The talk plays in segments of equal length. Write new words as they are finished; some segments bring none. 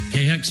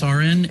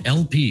KXRN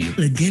LP.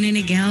 Laguna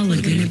Niguel,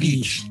 Laguna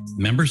Beach.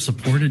 Member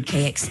supported.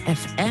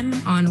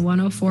 KXFM on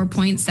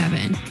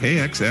 104.7.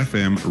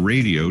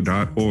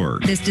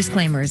 KXFMradio.org. This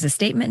disclaimer is a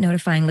statement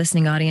notifying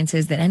listening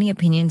audiences that any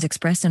opinions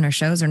expressed on our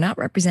shows are not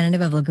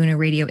representative of Laguna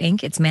Radio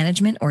Inc., its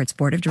management, or its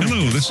board of directors.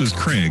 Hello, this is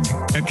Craig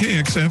at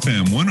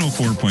KXFM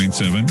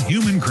 104.7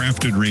 Human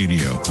Crafted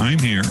Radio. I'm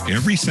here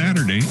every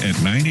Saturday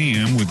at 9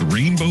 a.m. with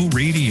Rainbow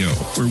Radio,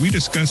 where we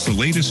discuss the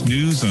latest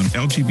news on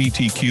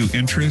LGBTQ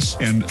interests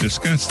and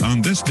discuss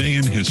on this day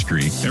in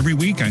history. Every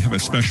week I have a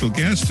special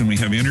guest and we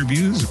have interviews.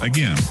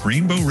 Again,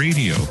 Rainbow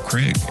Radio,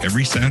 Craig,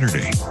 every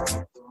Saturday.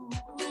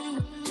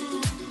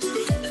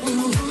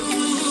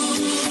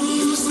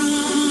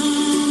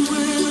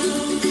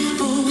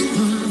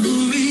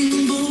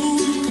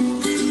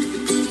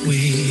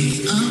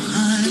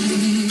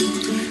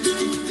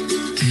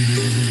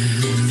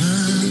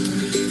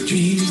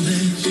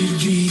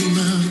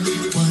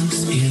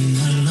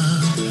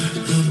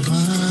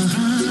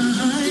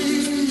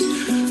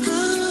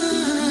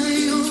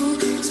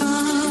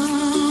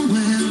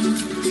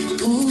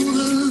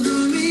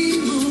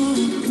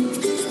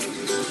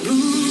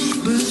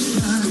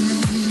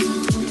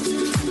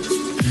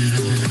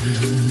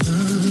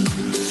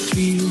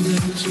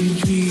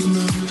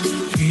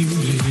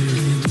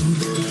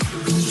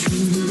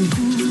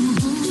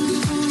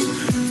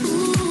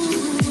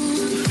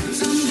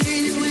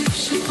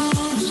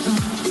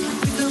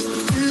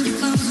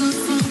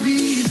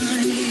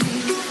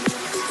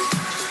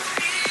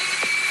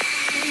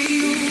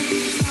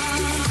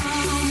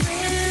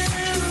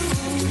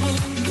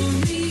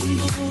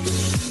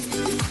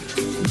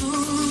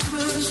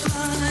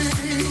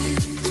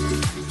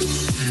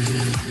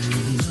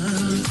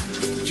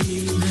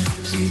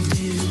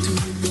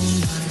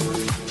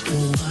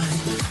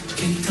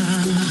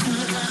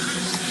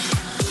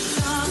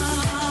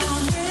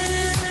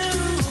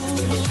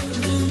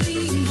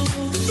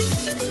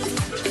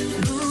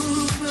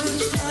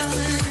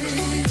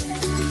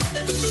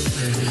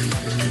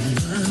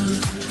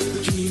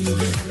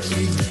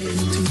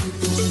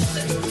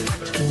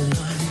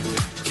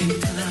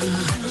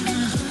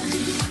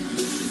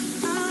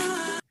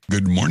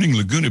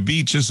 Laguna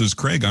Beach. This is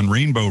Craig on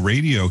Rainbow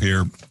Radio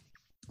here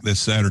this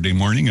Saturday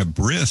morning. A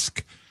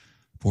brisk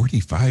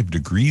 45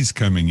 degrees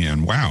coming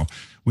in. Wow,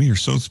 we are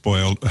so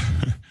spoiled.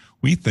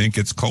 We think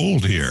it's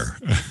cold here.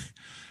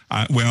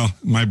 Well,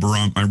 my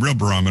real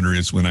barometer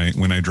is when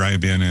I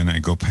drive in and I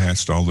go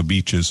past all the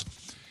beaches.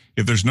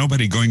 If there's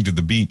nobody going to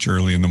the beach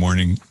early in the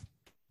morning,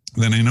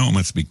 then I know it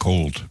must be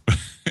cold.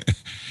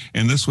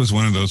 And this was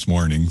one of those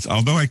mornings.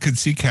 Although I could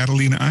see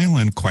Catalina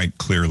Island quite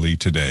clearly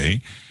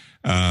today.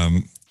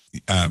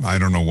 I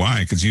don't know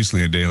why, because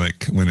usually a day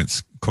like when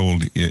it's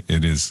cold,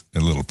 it is a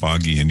little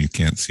foggy and you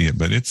can't see it,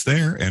 but it's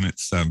there and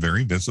it's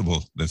very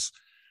visible this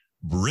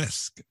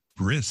brisk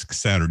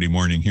Saturday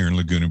morning here in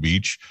Laguna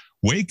Beach.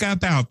 Wake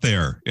up out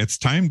there. It's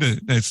time to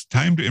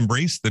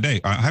embrace the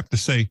day. I have to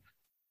say,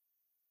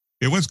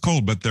 it was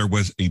cold, but there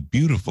was a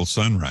beautiful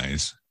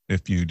sunrise.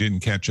 If you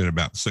didn't catch it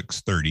about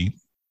 6:30,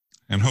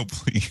 and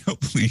hopefully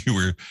you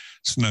were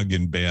snug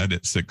in bed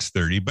at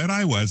 6:30, but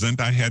I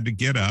wasn't. I had to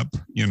get up,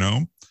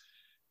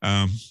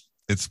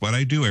 it's what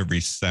I do every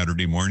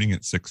Saturday morning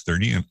at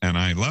 6:30, and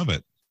I love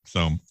it.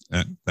 So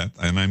and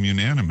I'm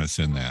unanimous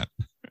in that.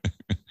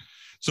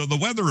 So the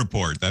weather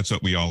report, that's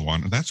what we all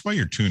want. That's why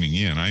you're tuning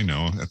in. I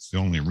know that's the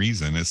only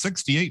reason. It's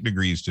 68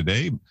 degrees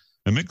today,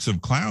 a mix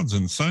of clouds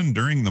and sun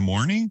during the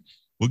morning.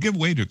 We'll give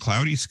way to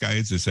cloudy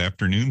skies this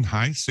afternoon,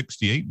 high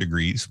 68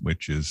 degrees,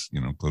 which is,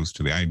 close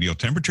to the ideal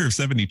temperature of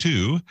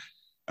 72.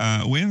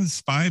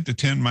 Winds 5 to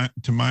 10 miles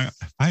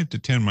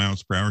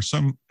per hour.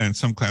 Some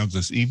clouds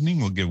this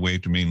evening will give way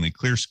to mainly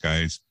clear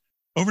skies.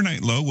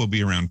 Overnight low will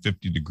be around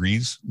 50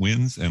 degrees.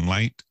 Winds and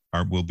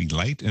will be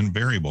light and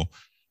variable.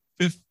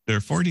 They're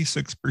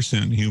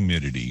 46%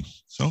 humidity.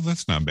 So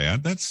that's not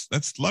bad.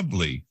 That's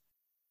lovely.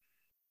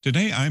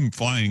 Today I'm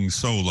flying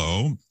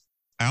solo.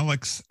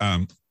 Alex,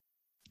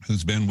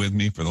 who's been with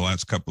me for the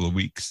last couple of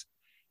weeks,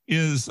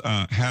 has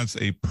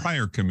a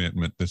prior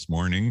commitment this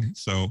morning,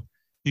 so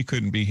he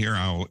couldn't be here.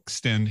 I'll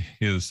extend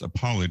his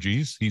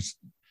apologies. He's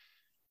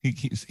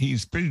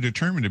pretty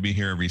determined to be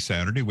here every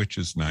Saturday, which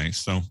is nice.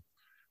 So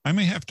I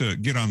may have to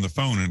get on the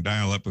phone and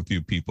dial up a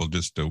few people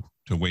just to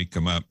wake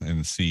them up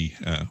and see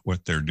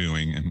what they're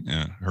doing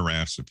and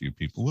harass a few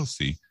people. We'll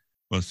see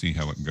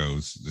how it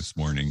goes this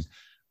morning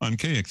on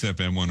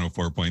KXFM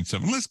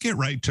 104.7. Let's get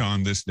right to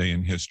on this day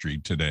in history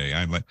today.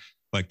 I'd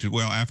like to,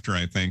 after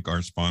I thank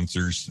our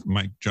sponsors,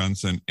 Mike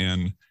Johnson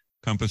and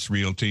Compass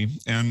Realty,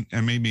 and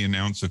maybe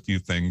announce a few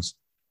things.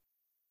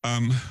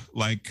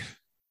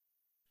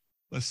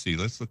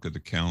 Let's look at the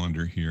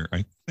calendar here.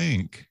 I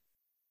think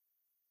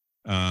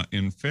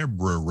in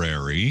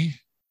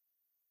February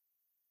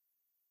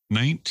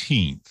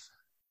 19th,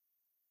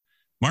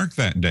 mark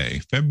that day,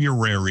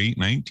 February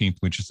 19th,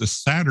 which is a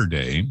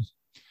Saturday,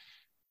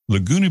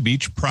 Laguna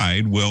Beach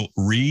Pride will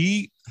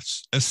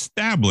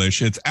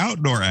establish its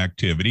outdoor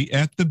activity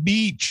at the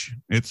beach.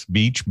 It's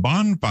Beach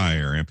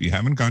Bonfire. If you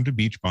haven't gone to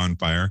Beach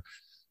Bonfire,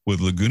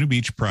 with Laguna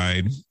Beach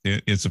Pride.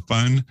 It's a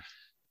fun,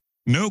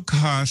 no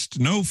cost,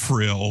 no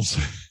frills,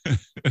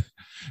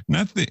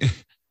 nothing,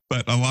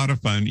 but a lot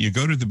of fun. You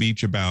go to the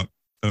beach about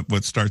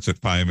what starts at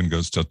 5 and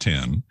goes till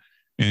 10.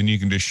 And you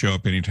can just show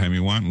up anytime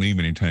you want, leave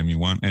anytime you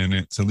want. And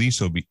it's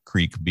Aliso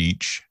Creek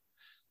Beach.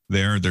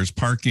 There's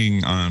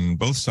parking on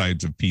both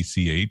sides of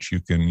PCH.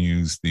 You can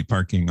use the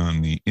parking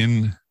on the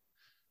inland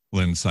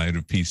side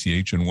of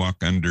PCH and walk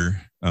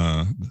under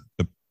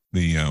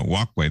the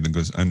walkway that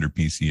goes under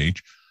PCH.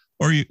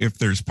 Or if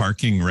there's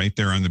parking right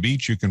there on the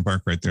beach, you can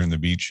park right there on the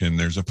beach. And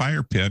there's a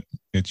fire pit.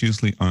 It's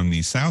usually on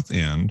the south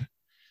end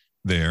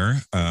there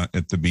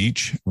at the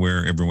beach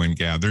where everyone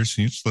gathers.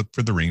 You just look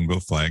for the rainbow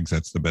flags.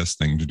 That's the best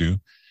thing to do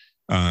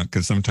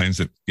because sometimes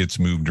it gets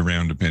moved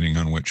around depending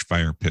on which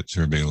fire pits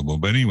are available.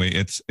 But anyway,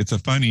 it's a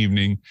fun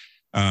evening.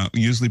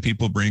 Usually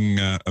people bring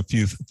a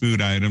few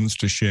food items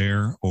to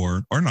share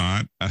or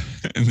not.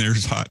 And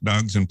there's hot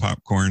dogs and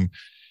popcorn.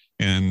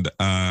 And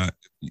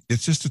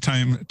it's just a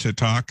time to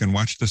talk and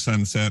watch the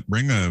sunset.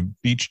 Bring a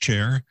beach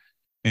chair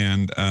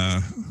and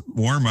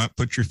warm up,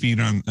 put your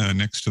feet on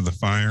next to the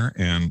fire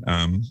and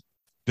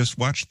just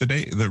watch the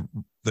day,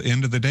 the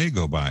end of the day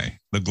go by.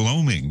 The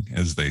gloaming,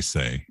 as they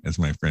say, as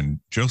my friend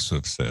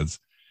Joseph says.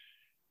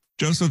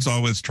 Joseph's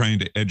always trying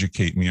to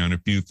educate me on a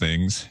few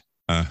things,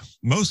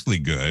 mostly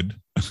good,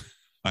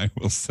 I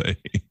will say,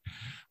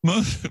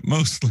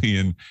 mostly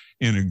in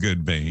a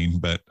good vein.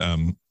 But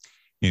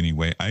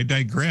anyway, I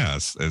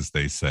digress, as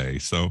they say.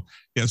 So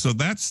yeah, so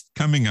that's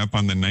coming up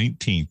on the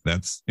 19th.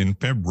 That's in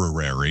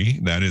February.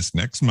 That is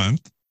next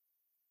month,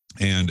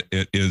 and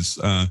it is.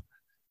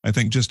 I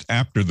think just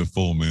after the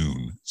full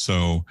moon.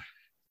 So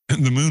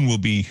the moon will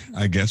be,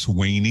 I guess,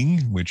 waning,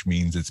 which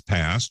means it's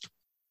past.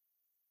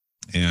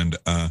 And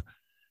I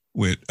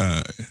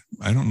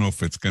don't know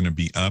if it's going to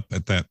be up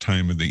at that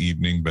time of the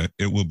evening, but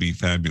it will be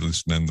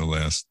fabulous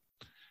nonetheless.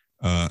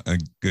 A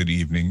good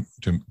evening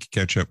to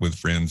catch up with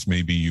friends.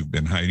 Maybe you've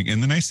been hiding.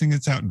 And the nice thing,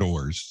 it's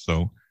outdoors.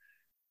 So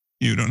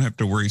you don't have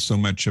to worry so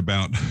much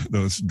about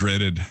those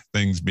dreaded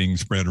things being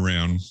spread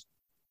around.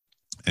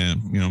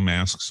 And,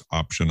 masks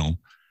optional.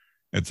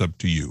 It's up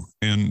to you.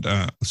 And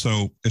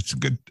so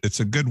it's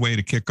a good way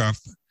to kick off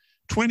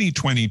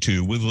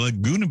 2022 with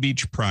Laguna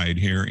Beach Pride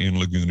here in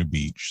Laguna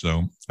Beach.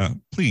 So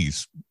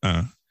please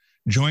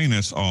join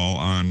us all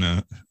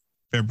on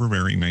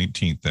February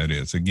 19th, that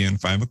is. Again,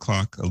 5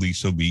 o'clock,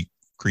 Aliso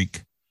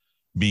Creek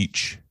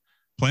Beach.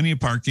 Plenty of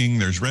parking.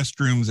 There's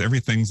restrooms.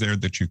 Everything's there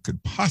that you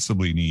could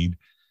possibly need,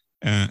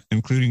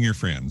 including your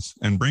friends.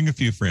 And bring a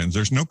few friends.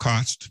 There's no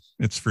cost.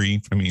 It's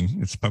free. I mean,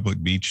 it's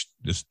public beach.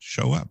 Just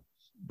show up.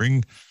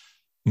 Bring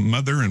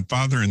mother and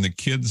father and the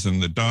kids and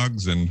the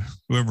dogs and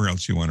whoever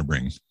else you want to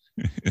bring.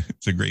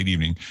 It's a great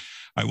evening.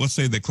 I will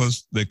say they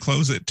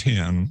close at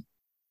 10.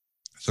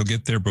 So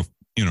get there,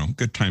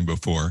 good time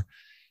before.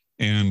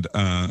 And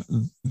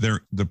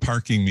the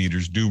parking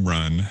meters do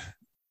run.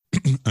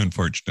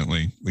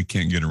 Unfortunately, we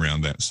can't get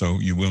around that. So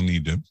you will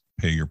need to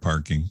pay your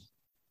parking,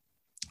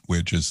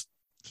 which is,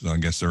 so I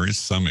guess there is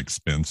some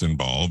expense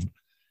involved.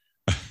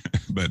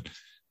 But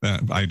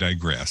I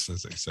digress,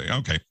 as they say.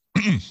 Okay.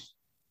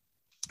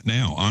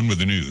 Now, on with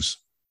the news.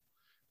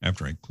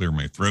 After I clear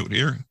my throat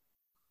here.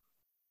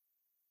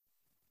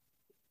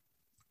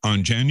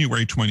 On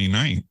January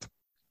 29th,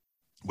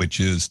 which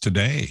is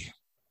today,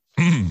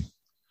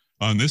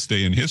 on this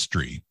day in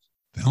history,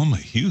 Thelma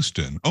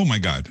Houston. Oh, my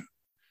God.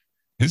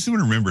 Does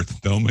anyone remember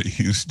Thelma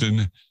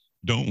Houston,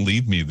 Don't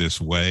Leave Me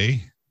This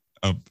Way,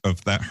 of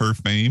her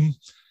fame?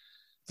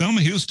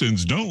 Thelma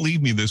Houston's Don't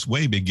Leave Me This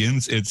Way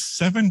begins its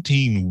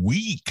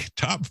 17-week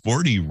top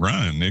 40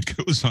 run. It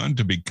goes on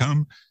to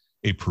become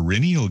a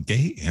perennial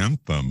gay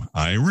anthem.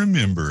 I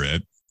remember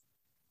it.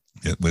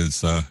 It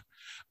was, I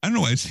don't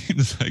know, it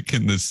seems like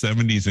in the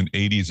 70s and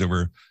 80s, there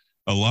were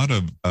a lot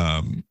of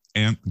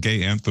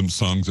gay anthem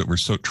songs that were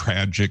so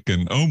tragic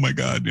and, oh my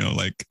God,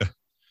 like,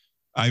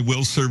 I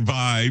Will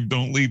Survive,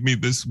 Don't Leave Me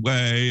This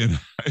Way. And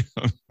I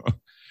don't know.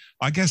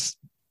 I guess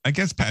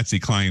Patsy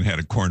Cline had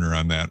a corner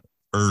on that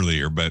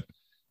earlier, but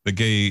the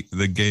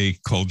gay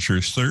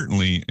culture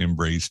certainly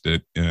embraced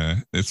it.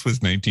 This was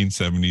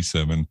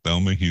 1977,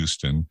 Thelma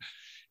Houston.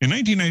 In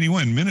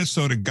 1991,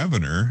 Minnesota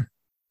Governor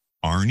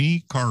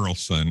Arne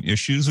Carlson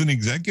issues an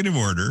executive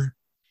order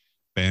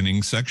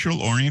banning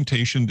sexual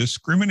orientation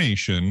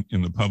discrimination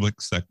in the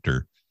public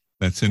sector.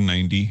 That's in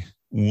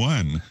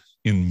 91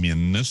 in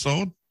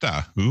Minnesota.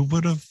 Who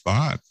would have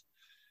thought?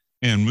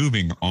 And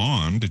moving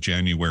on to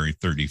January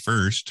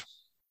 31st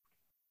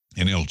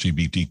in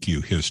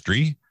LGBTQ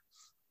history,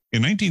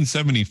 in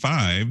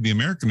 1975, the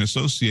American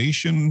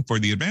Association for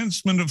the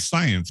Advancement of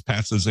Science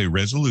passes a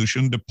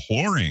resolution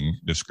deploring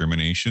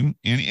discrimination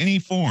in any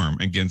form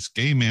against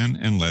gay men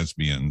and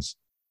lesbians.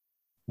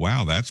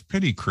 Wow, that's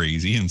pretty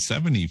crazy. In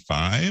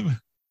 75?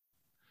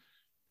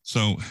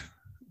 So,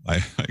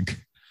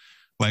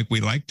 like we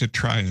like to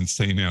try and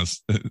say now,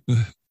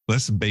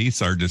 let's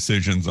base our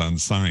decisions on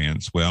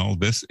science. Well,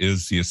 this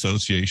is the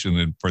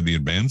Association for the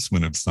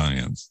Advancement of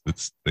Science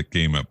that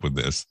came up with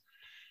this.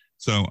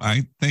 So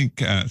I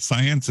think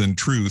science and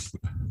truth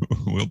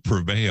will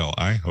prevail.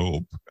 I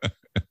hope.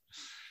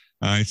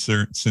 I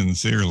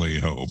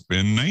sincerely hope.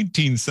 In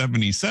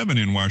 1977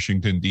 in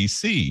Washington,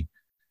 D.C.,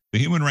 the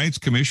Human Rights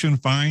Commission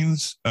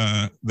fines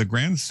the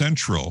Grand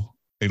Central,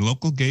 a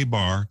local gay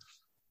bar,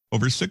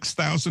 over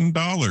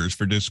 $6,000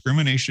 for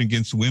discrimination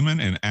against women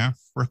and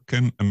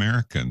African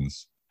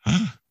Americans.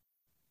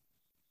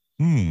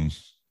 So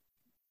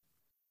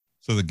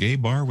the gay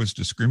bar was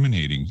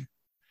discriminating.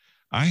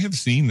 I have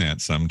seen that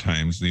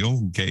sometimes. The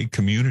old gay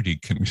community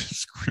can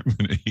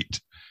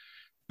discriminate,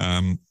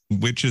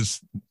 which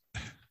is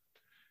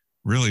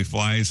really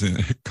flies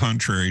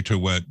contrary to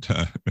what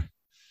the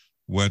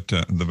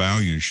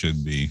values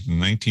should be. In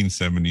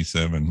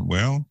 1977,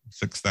 well,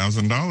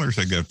 $6,000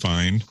 I got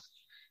fined.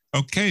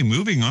 Okay,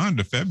 moving on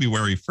to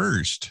February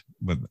 1st,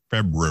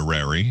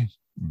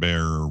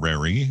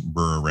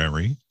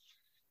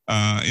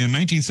 in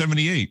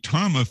 1978,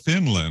 Tom of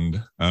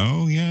Finland,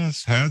 oh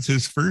yes, has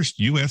his first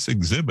U.S.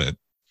 exhibit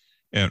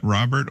at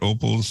Robert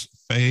Opel's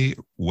Fay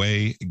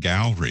Way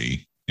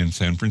Gallery in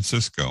San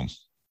Francisco.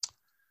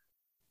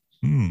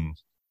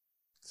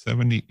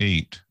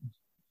 78.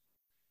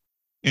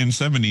 In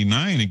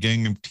 79, a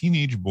gang of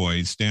teenage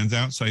boys stands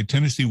outside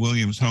Tennessee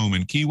Williams' home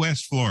in Key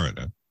West,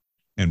 Florida,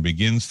 and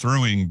begins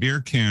throwing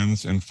beer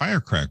cans and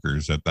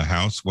firecrackers at the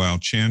house while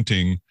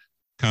chanting,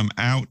 "Come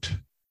out,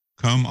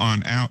 come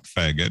on out,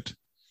 faggot."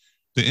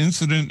 The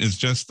incident is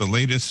just the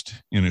latest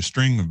in a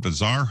string of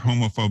bizarre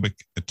homophobic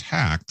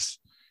attacks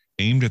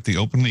aimed at the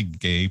openly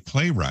gay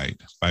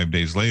playwright. 5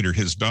 days later,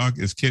 his dog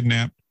is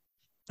kidnapped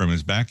from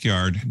his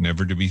backyard,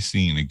 never to be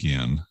seen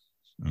again.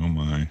 Oh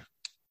my.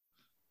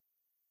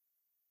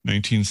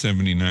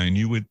 1979,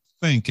 you would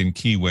think in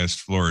Key West,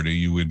 Florida,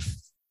 you would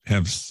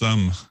have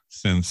some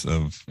sense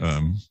of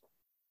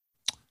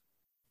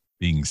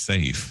being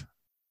safe.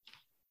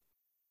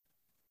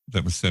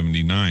 That was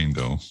 79,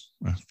 though,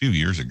 a few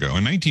years ago.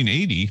 In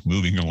 1980,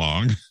 moving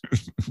along,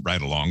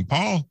 right along,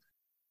 Paul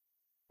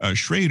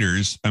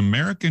Schrader's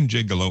American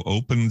Gigolo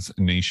opens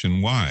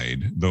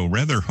nationwide. Though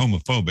rather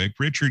homophobic,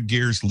 Richard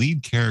Gere's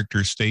lead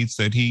character states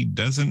that he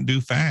doesn't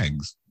do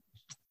fags.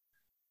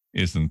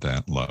 Isn't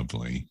that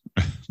lovely?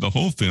 The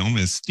whole film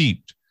is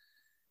steeped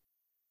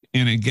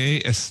in a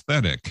gay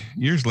aesthetic.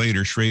 Years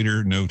later,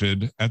 Schrader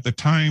noted, "At the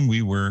time,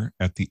 we were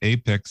at the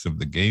apex of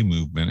the gay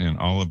movement and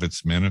all of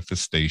its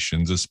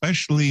manifestations,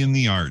 especially in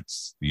the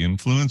arts. The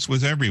influence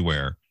was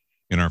everywhere,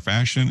 in our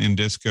fashion, in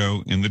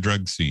disco, in the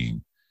drug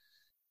scene.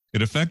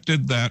 It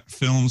affected that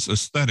film's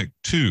aesthetic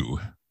too.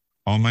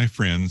 All my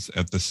friends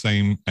at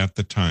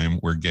the time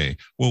were gay."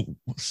 Well,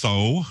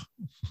 so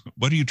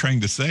what are you trying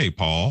to say,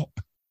 Paul?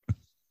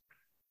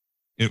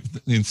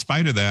 In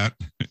spite of that,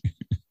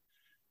 the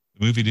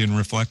movie didn't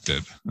reflect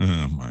it.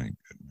 Oh my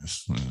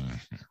goodness.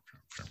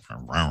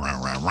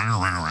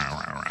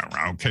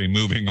 Okay,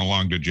 moving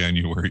along to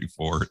January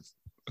 4th.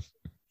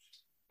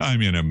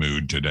 I'm in a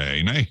mood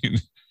today.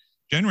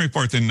 January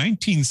 4th in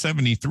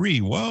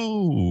 1973.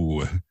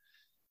 Whoa.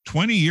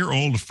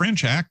 20-year-old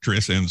French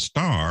actress and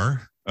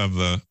star of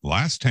The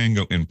Last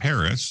Tango in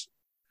Paris,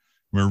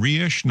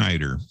 Maria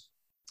Schneider,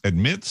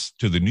 admits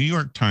to the New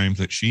York Times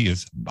that she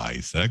is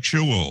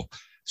bisexual,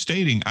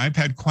 stating, "I've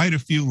had quite a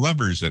few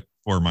lovers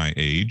for my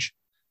age.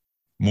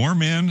 More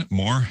men,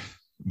 more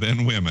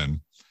than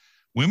women.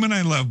 Women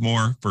I love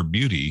more for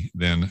beauty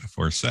than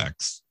for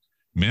sex.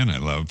 Men I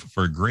love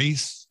for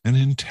grace and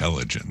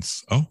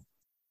intelligence." Oh,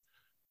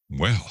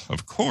 well,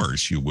 of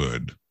course you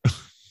would.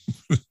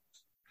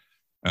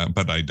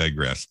 But I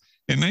digress.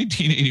 In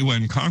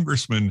 1981,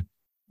 Congressman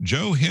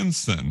Joe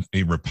Henson,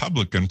 a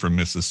Republican from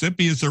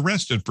Mississippi, is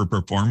arrested for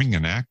performing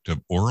an act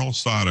of oral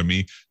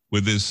sodomy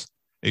with a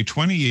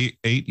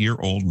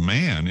 28-year-old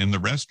man in the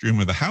restroom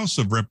of the House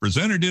of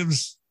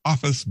Representatives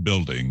office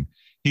building.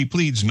 He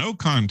pleads no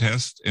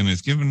contest and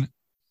is given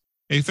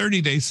a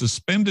 30-day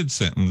suspended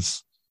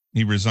sentence.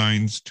 He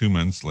resigns 2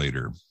 months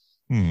later.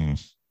 I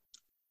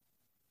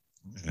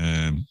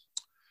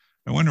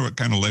wonder what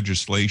kind of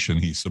legislation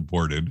he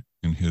supported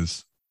in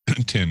his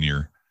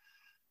tenure.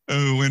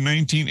 Oh, in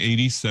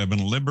 1987,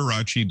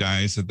 Liberace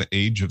dies at the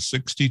age of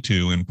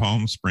 62 in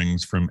Palm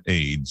Springs from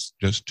AIDS.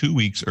 Just 2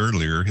 weeks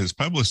earlier, his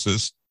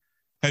publicist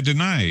had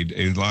denied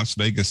a Las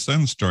Vegas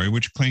Sun story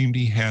which claimed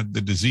he had the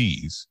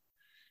disease.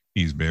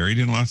 He's buried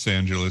in Los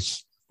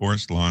Angeles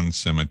Forest Lawn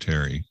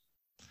Cemetery.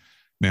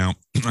 Now,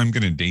 I'm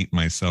going to date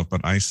myself,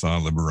 but I saw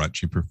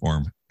Liberace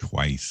perform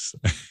twice.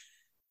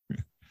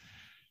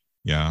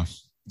 Yeah,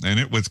 and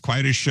it was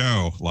quite a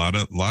show. A lot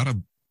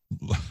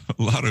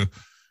of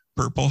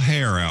purple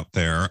hair out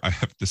there, I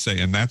have to say,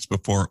 and that's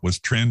before it was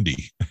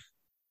trendy.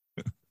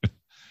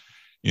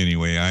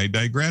 Anyway, I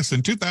digress.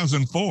 In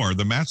 2004,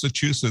 the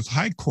Massachusetts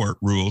High Court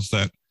rules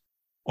that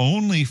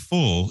only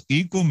full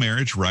equal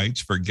marriage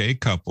rights for gay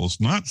couples,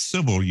 not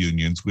civil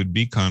unions, would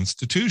be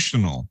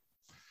constitutional.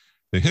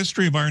 The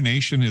history of our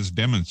nation has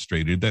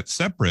demonstrated that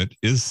separate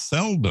is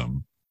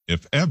seldom,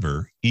 if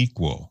ever,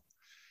 equal.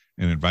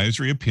 An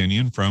advisory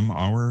opinion from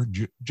our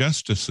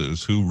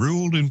justices who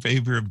ruled in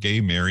favor of gay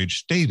marriage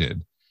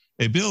stated,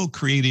 A bill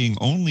creating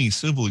only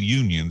civil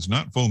unions,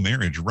 not full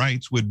marriage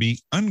rights, would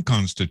be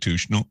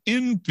unconstitutional,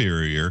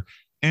 inferior,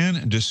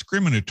 and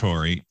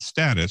discriminatory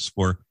status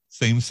for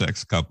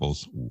same-sex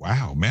couples.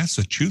 Wow,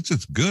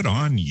 Massachusetts, good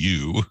on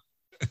you.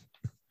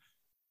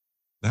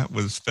 That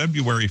was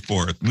February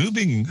 4th.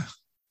 Moving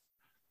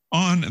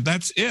on,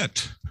 that's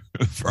it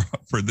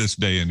for this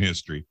day in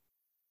history.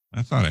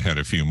 I thought I had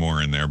a few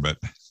more in there, but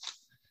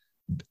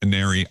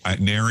nary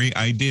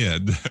I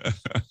did.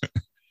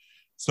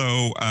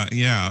 So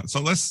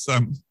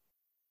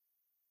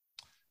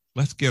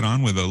let's get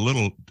on with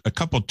a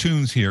couple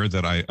tunes here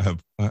that I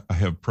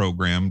have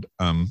programmed.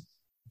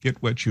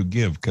 Get what you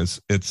give,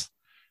 because that's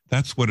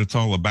what it's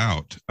all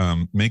about.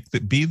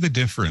 Be the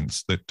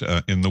difference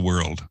that in the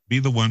world. Be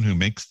the one who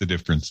makes the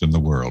difference in the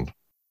world.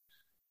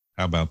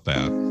 How about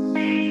that?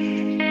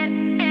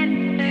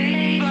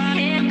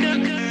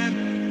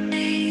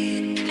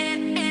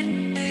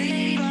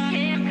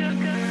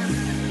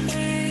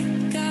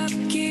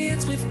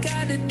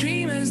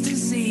 Dreamer's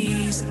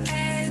disease.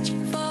 Age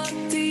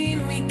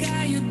 14, we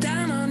got you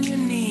down on your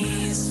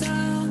knees. So,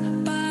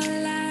 but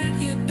like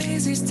you're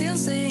busy still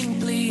saying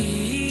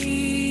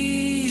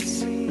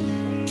please.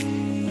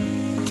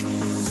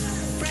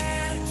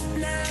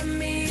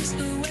 Frenemies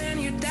when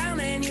you're down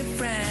and your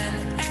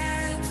friend.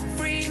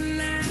 Every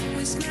night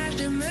we smash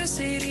the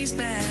Mercedes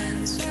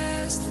Benz.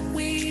 First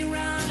we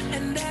run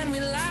and then we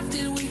laugh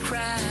till we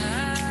cry.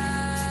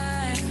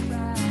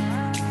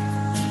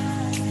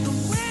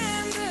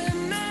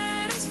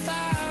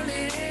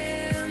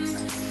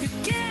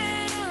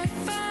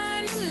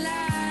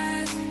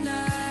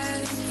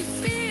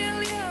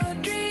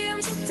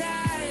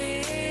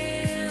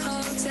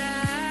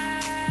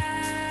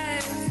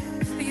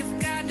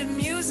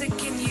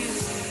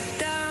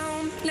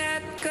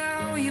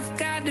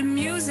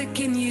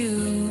 In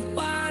you,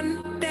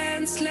 one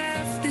dance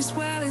left, this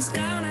world is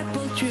gonna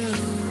pull through.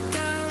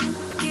 Don't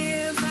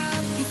give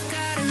up, you've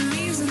got a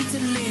reason to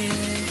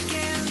live.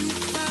 Can't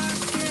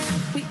forget,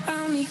 we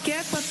only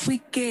get what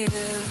we give.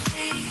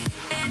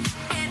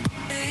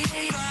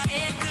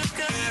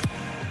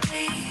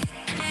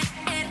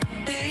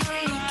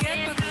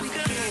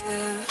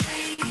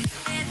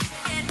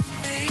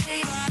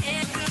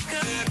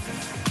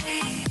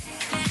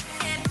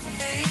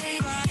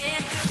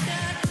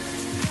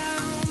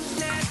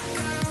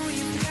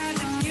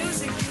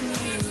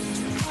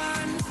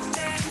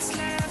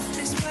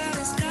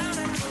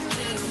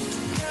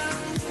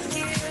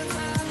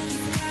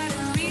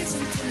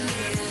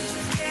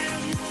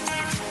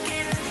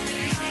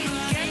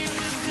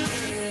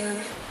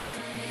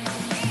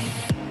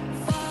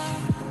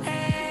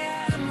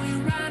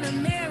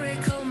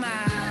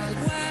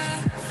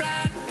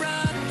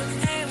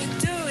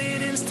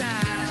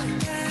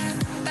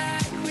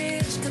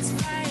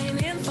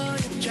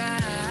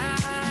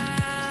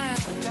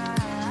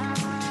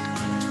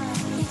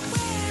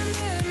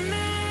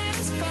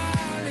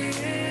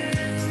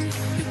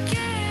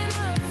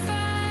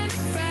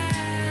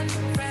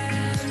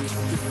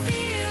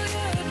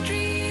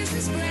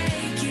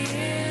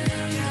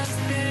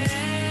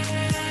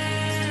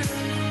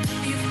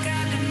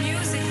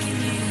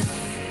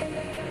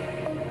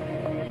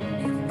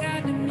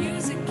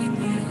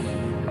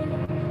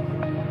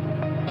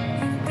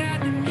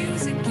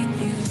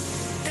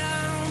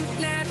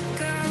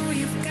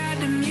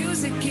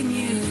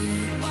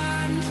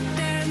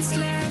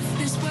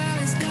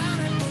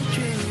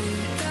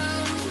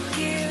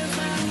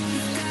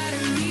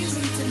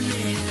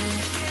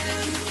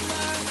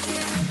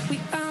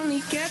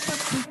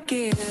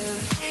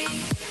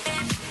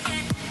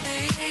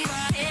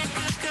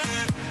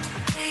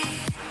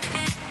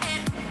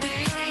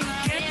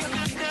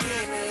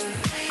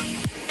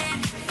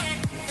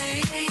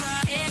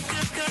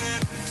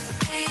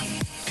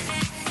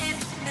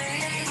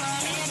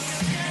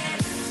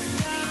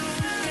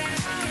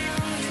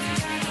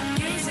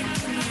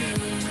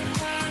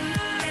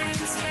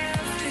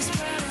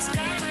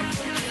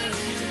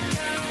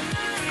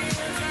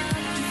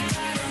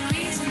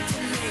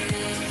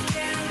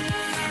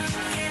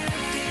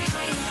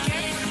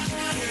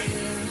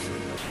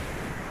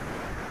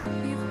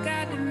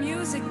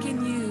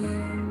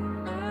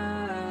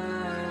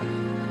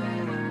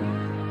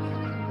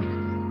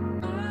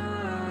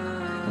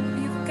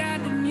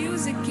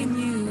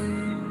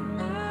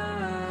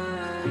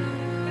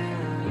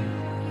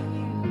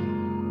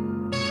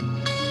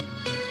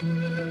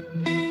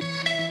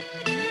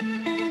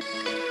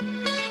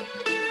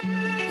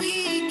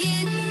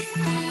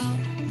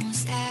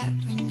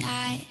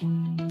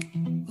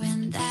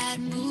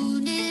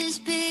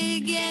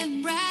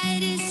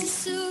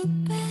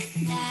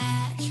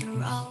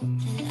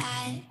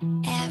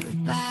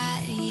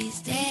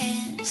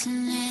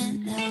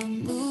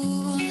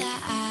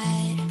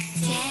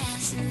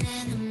 Dancing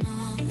in the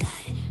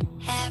moonlight.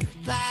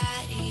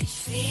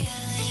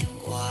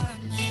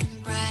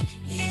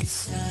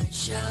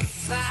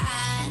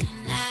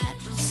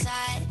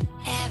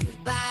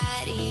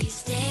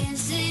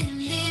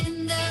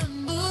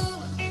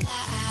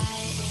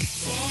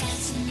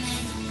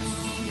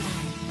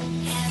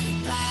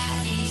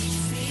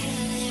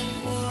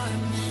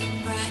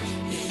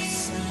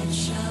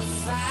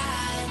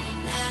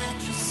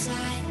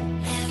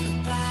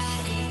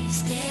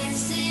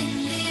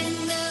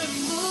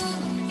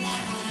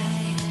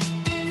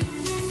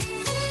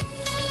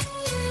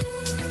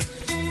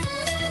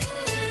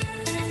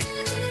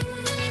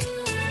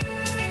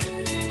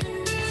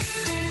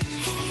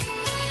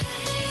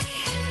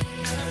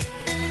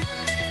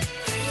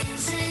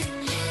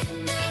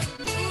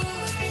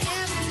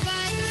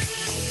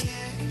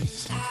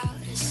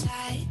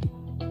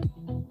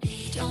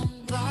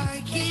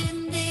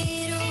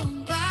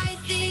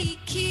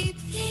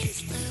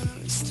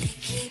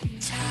 sitting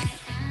tight.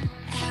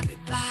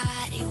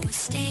 Everybody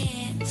was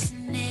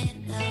dancing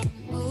in the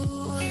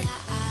moonlight.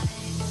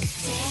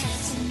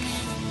 Dancing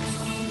in the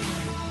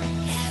moonlight.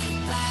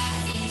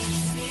 Everybody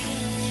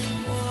feeling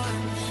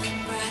warm and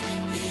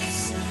bright. It's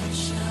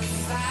such a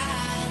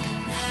Friday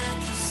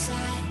night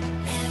sight.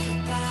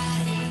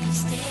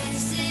 Everybody's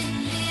dancing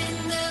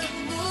in the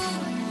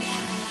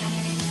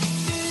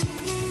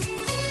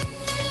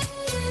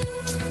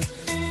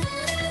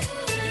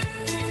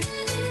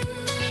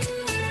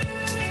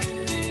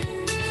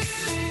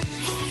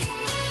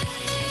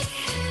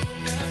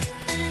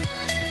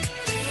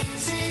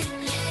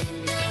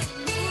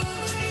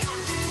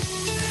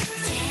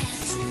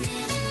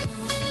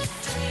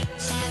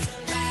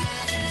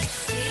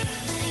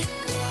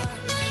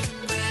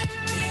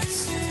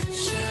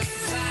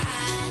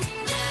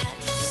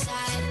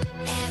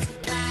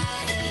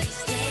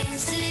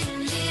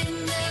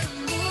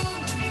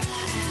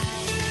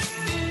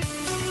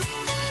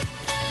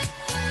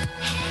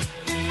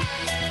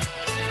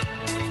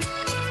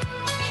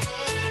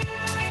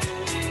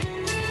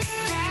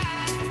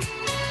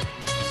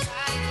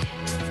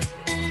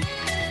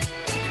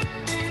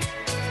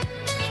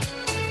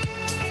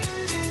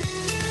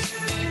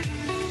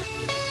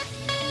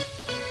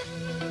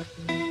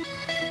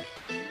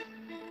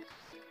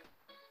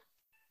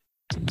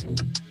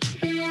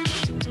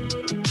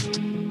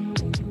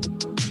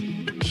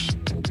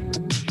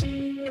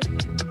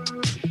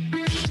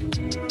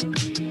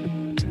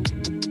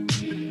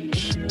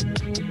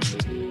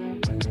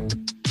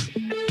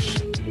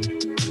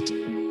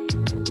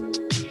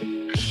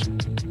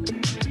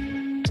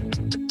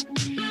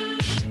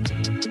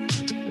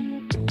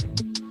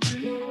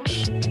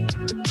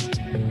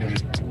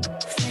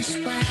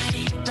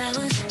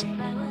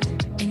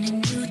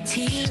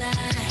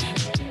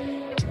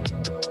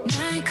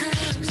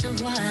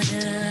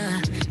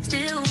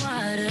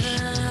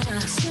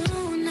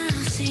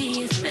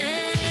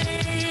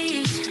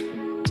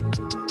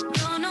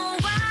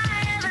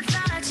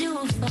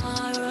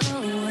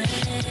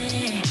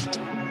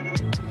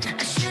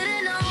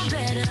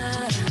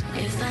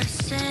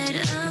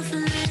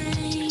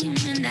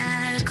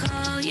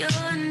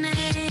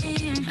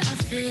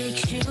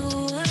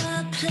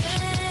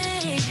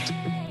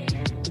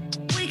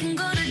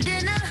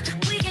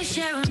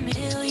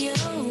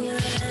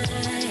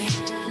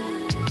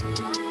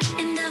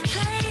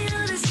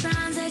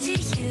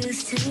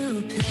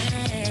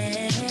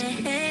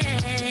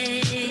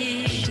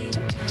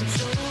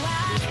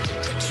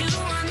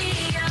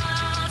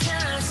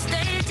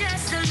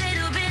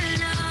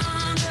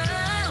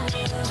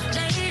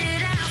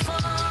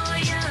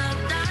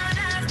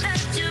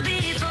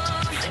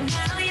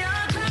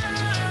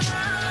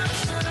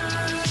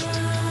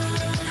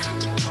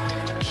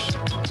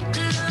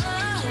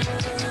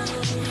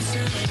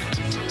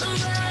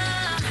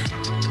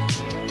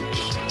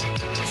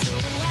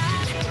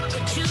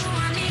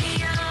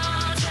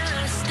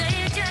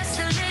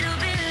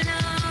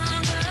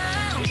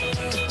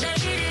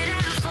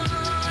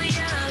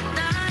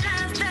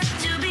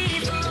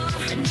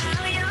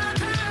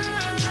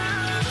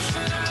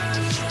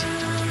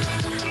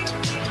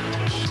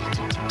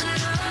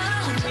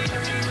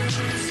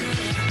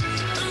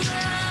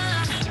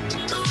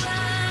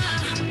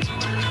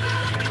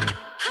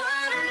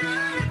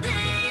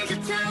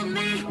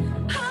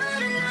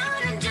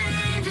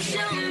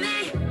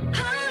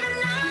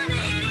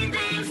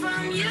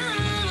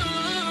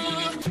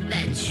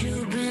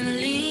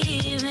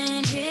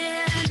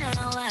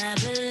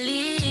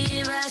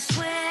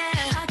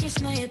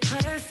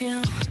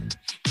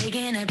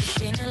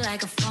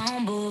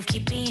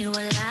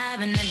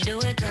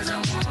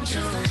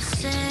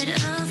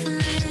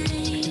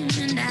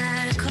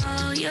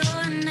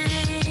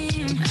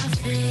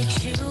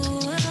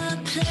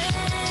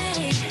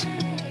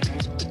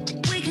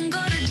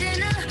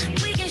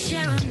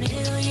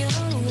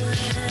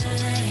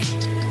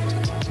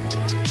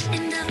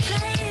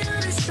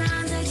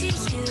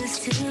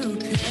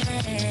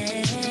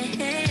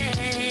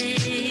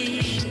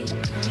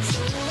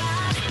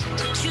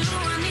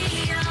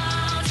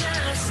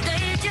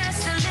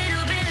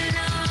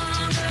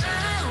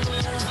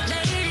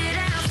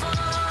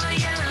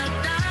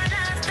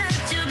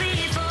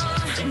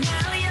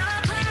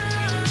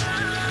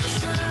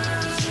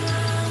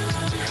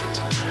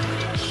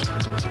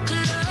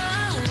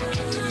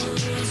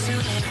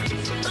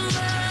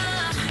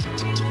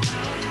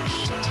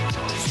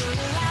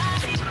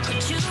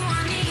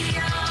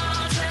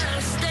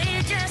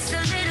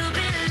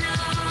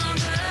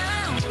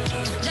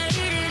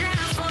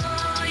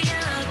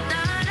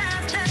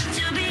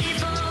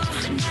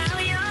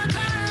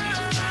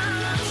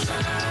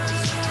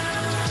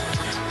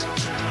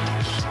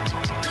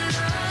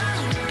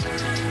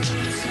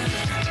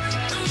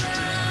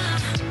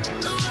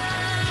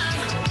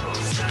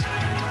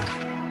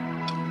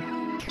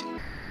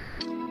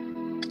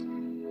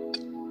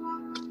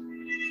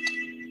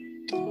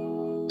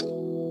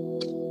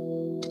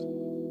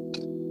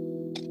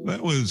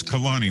That was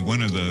Kalani,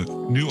 one of the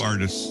new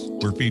artists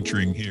we're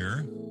featuring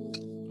here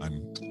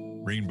on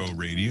Rainbow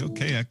Radio,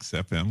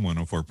 KXFM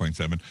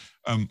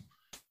 104.7.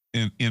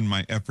 In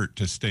my effort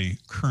to stay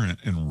current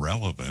and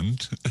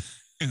relevant,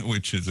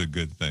 which is a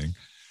good thing.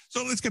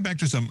 So let's get back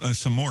to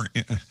some more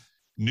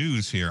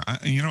news here.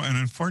 And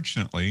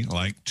unfortunately,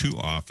 like too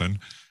often,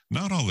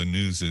 not all the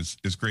news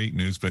is great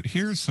news, but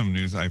here's some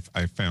news I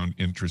found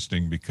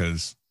interesting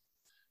because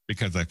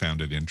I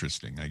found it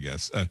interesting, I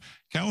guess.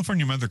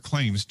 California mother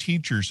claims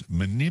teachers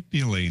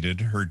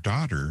manipulated her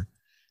daughter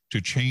to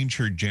change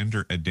her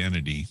gender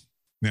identity.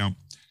 Now,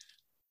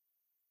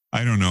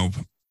 I don't know.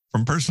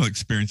 From personal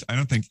experience, I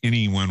don't think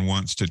anyone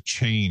wants to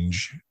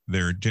change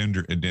their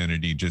gender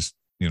identity just,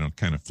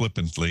 kind of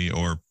flippantly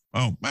or,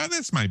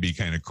 this might be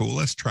kind of cool.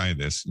 Let's try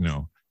this.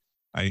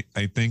 I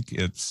think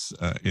it's,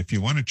 if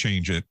you want to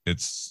change it,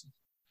 it's,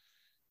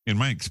 in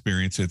my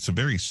experience, it's a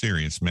very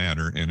serious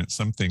matter and it's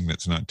something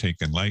that's not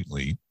taken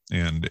lightly.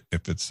 And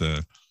if it's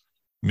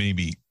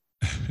maybe,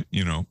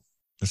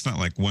 it's not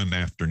like one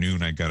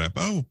afternoon I got up,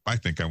 I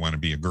think I want to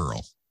be a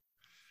girl.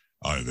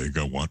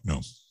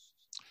 No.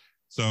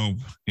 So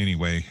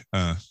anyway,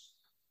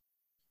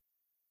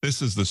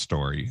 this is the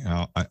story.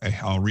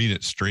 I'll read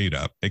it straight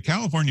up. A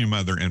California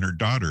mother and her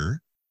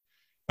daughter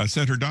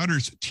said her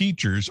daughter's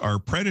teachers are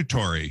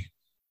predatory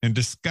and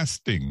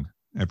disgusting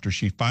after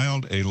she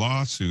filed a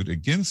lawsuit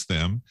against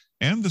them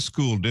and the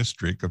school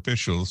district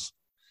officials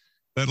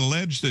that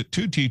alleged that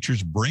two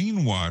teachers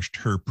brainwashed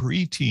her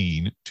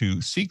preteen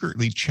to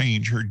secretly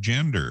change her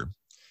gender.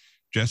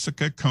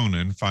 Jessica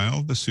Conan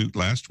filed the suit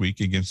last week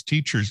against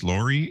teachers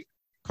Lori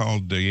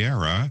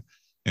Caldera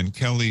and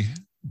Kelly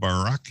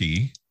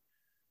Baraki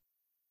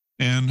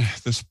and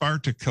the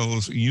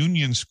Spartacus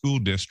Union School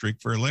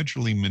District for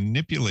allegedly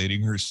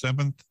manipulating her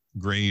 7th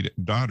grade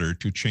daughter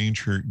to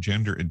change her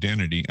gender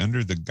identity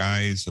under the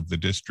guise of the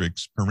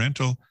district's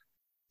parental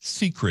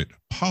secret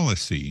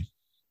policy,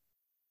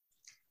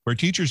 where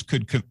teachers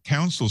could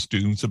counsel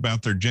students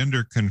about their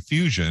gender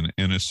confusion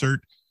and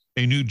assert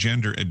a new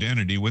gender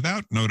identity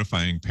without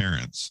notifying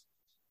parents.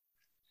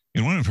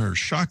 In one of her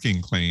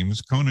shocking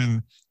claims,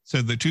 Conan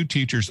said the two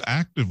teachers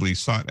actively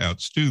sought out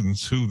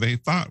students who they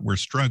thought were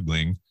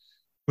struggling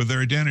with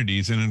their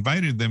identities and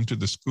invited them to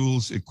the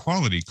school's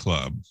Equality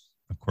Club.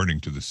 According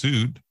to the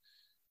suit,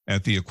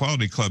 at the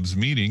Equality Club's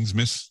meetings,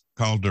 Miss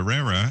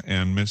Caldera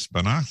and Miss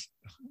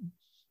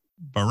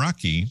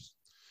Baraki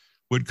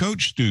would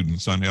coach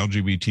students on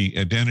LGBT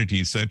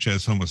identities such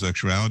as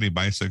homosexuality,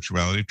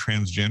 bisexuality,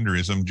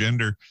 transgenderism,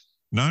 gender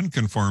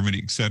nonconformity,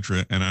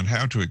 etc., and on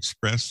how to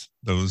express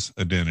those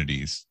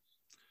identities.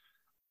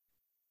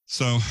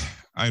 So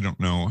I don't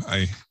know.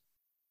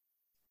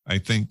 I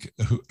think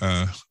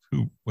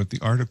what the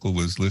article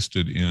was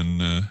listed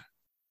in.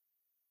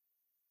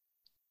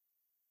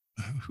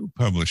 Who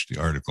published the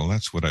article?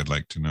 That's what I'd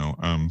like to know.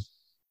 And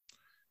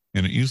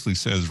it usually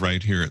says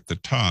right here at the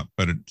top,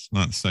 but it's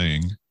not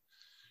saying.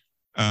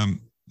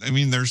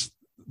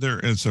 There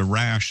is a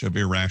rash of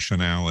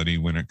irrationality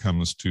when it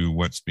comes to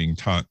what's being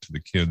taught to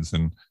the kids.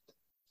 And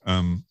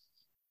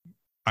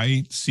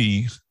I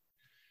see,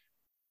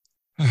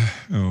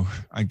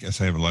 I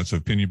guess I have lots of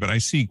opinion, but I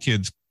see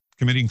kids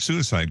committing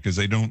suicide because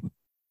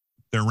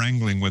they're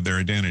wrangling with their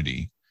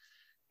identity.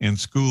 And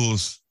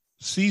schools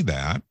see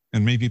that,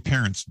 and maybe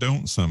parents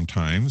don't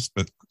sometimes,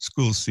 but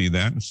schools see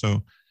that. And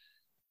so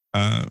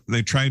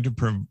they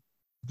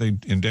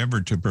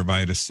endeavored to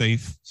provide a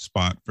safe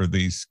spot for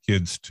these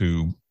kids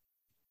to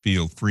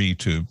feel free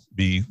to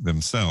be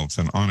themselves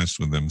and honest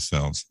with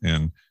themselves.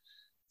 And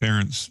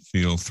parents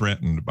feel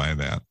threatened by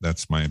that.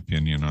 That's my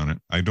opinion on it.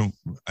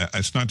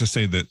 It's not to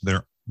say that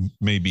there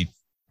may be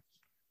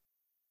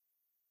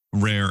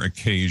rare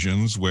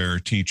occasions where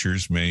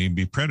teachers may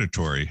be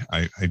predatory.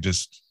 I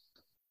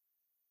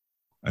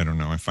don't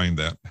know. I find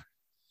that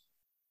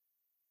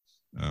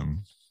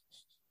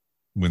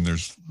when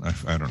there's,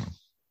 I don't know,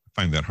 I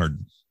find that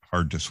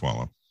hard to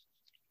swallow.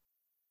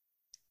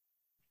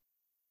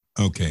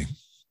 Okay.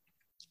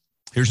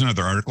 Here's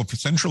another article. For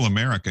Central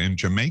America and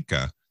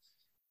Jamaica,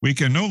 we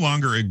can no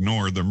longer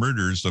ignore the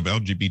murders of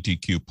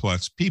LGBTQ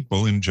plus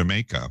people in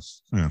Jamaica.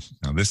 Now,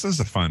 this is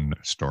a fun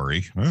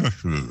story.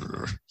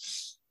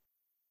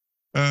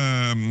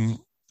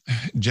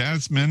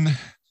 Jasmine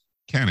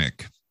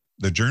Canick,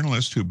 the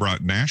journalist who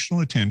brought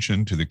national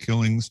attention to the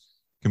killings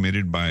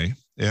committed by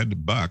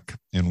Ed Buck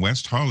in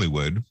West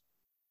Hollywood,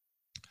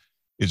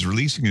 is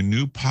releasing a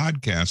new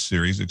podcast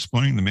series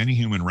exploring the many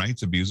human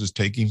rights abuses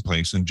taking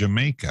place in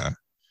Jamaica.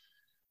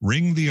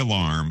 Ring the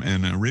Alarm,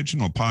 an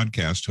original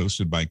podcast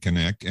hosted by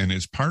Canick and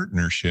his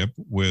partnership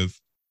with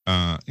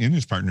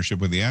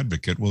The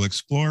Advocate, will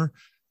explore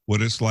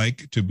what it's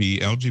like to be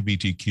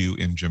LGBTQ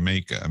in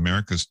Jamaica,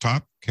 America's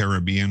top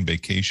Caribbean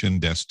vacation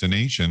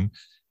destination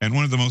and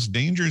one of the most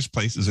dangerous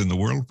places in the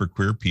world for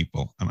queer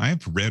people. And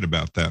I've read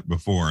about that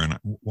before. And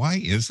why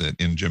is it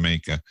in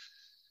Jamaica?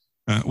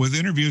 With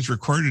interviews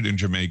recorded in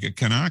Jamaica,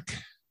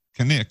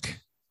 Canick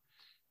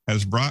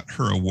has brought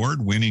her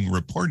award-winning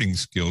reporting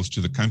skills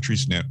to the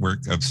country's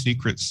network of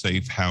secret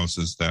safe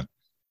houses that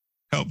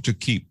help to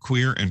keep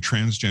queer and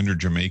transgender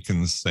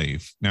Jamaicans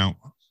safe. Now,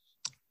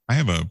 I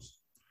have a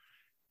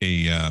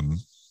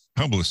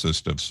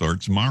publicist of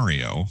sorts,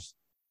 Mario.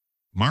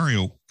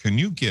 Mario, can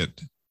you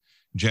get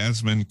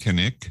Jasmine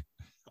Knick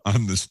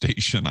on the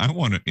station? I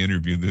want to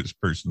interview this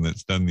person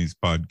that's done these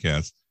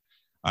podcasts.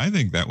 I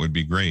think that would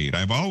be great.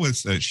 I've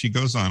always, she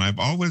goes on, I've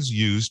always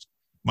used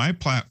my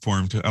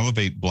platform to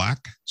elevate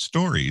Black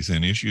stories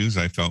and issues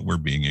I felt were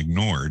being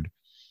ignored.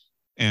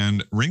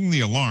 And Ring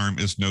the Alarm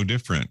is no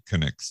different,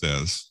 Knick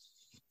says.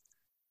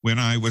 When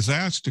I was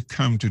asked to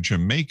come to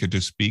Jamaica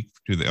to speak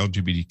to the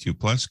LGBTQ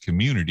plus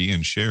community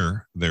and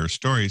share their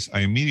stories,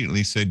 I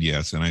immediately said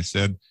yes. And I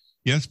said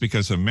yes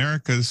because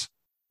Americans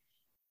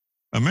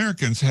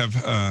have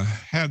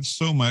had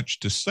so much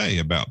to say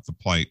about the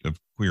plight of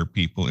queer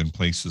people in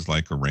places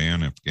like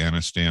Iran,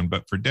 Afghanistan,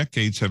 but for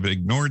decades have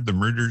ignored the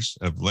murders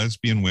of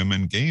lesbian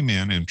women, gay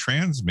men, and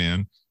trans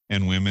men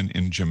and women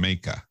in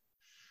Jamaica.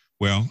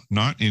 Well,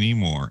 not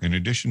anymore. In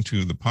addition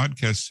to the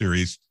podcast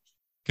series,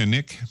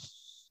 Knick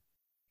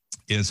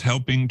is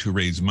helping to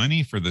raise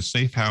money for the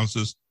safe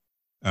houses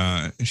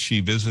she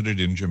visited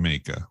in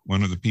Jamaica.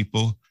 One of the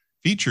people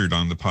featured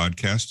on the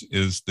podcast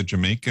is the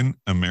Jamaican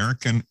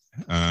American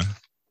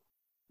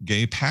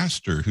gay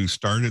pastor who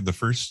started the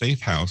first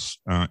safe house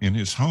in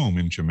his home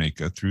in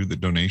Jamaica through the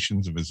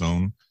donations of his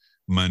own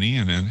money,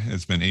 and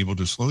has been able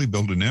to slowly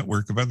build a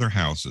network of other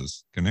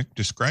houses. Knick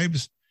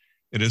describes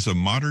it as a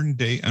modern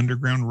day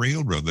underground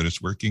railroad that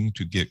is working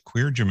to get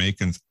queer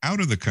Jamaicans out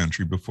of the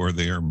country before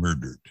they are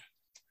murdered.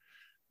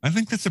 I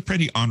think that's a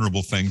pretty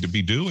honorable thing to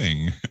be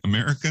doing.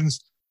 Americans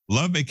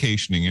love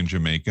vacationing in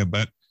Jamaica,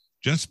 but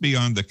just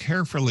beyond the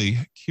carefully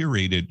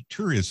curated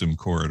tourism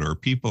corridor,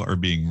 people are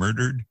being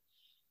murdered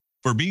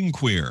for being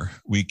queer.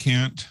 We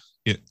can't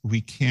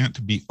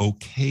be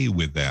okay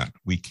with that.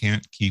 We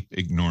can't keep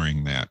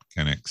ignoring that,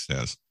 Knick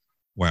says.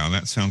 Wow,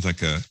 that sounds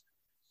like a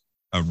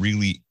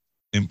really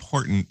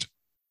important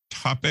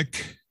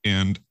topic,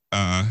 and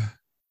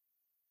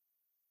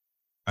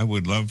I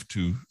would love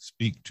to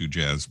speak to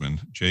Jasmine,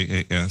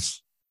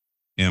 Jasmyne.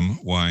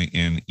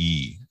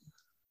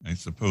 I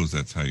suppose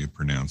that's how you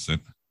pronounce it.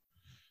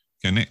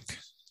 Knick.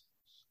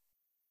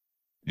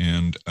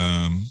 And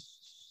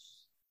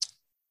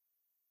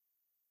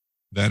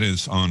that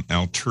is on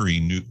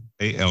Alturi,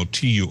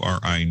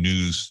 Alturi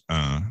News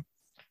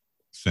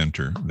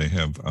Center. They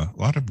have a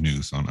lot of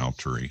news on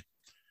Alturi.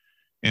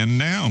 And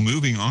now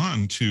moving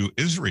on to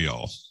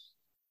Israel.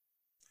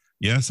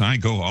 Yes, I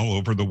go all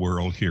over the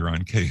world here on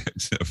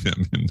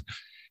KXFM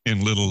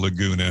in Little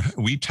Laguna.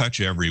 We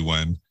touch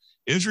everyone.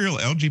 Israel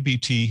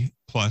LGBT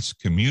plus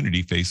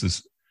community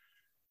faces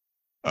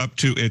up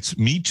to its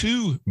Me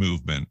Too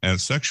movement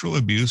as sexual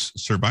abuse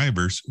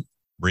survivors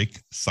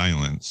break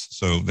silence.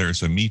 So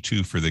there's a Me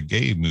Too for the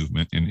gay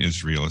movement in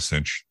Israel,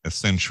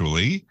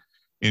 essentially.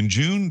 In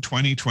June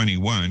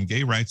 2021,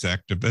 gay rights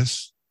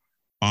activist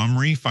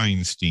Omri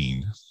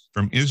Feinstein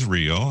from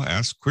Israel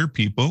asked queer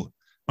people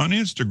on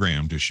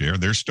Instagram to share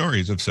their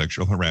stories of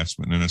sexual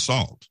harassment and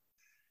assault.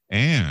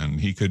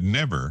 And he could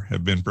never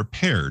have been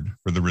prepared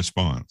for the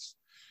response.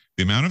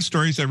 The amount of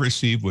stories I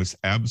received was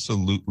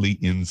absolutely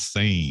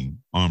insane,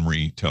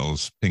 Omri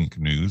tells Pink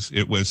News.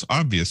 It was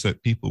obvious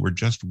that people were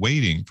just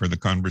waiting for the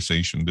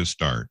conversation to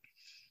start.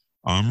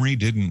 Omri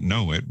didn't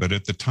know it, but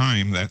at the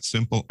time, that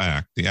simple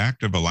act, the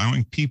act of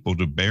allowing people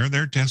to bear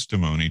their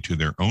testimony to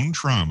their own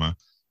trauma,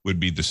 would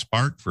be the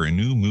spark for a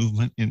new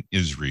movement in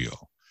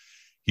Israel.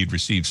 He'd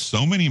received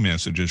so many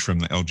messages from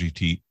the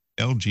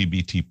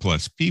LGBT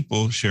plus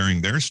people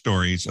sharing their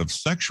stories of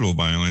sexual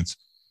violence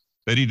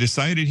that he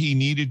decided he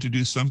needed to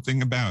do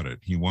something about it.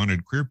 He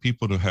wanted queer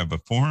people to have a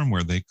forum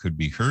where they could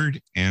be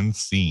heard and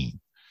seen,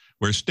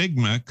 where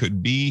stigma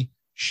could be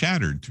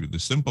shattered through the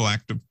simple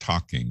act of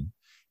talking.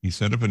 He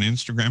set up an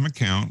Instagram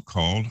account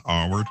called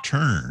Our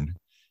Turn,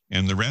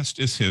 and the rest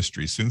is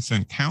history. Since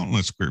then,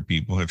 countless queer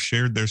people have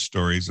shared their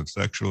stories of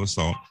sexual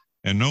assault,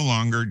 and no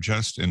longer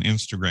just an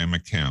Instagram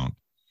account.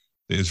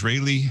 The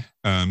Israeli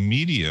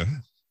media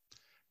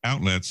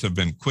outlets have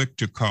been quick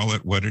to call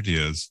it what it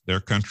is,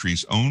 their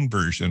country's own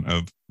version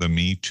of the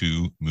Me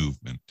Too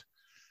movement.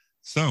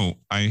 So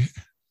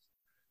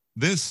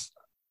this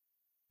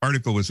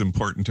article was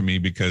important to me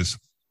because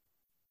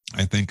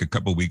I think a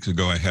couple of weeks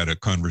ago I had a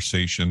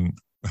conversation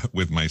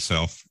with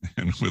myself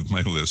and with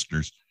my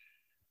listeners,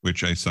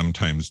 which I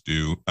sometimes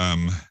do,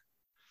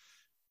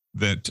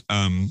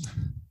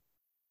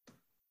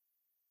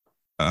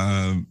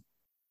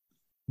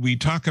 we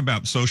talk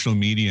about social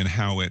media and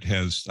how it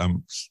has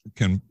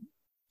can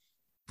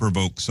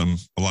provoke a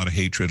lot of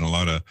hatred, a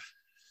lot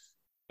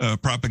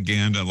of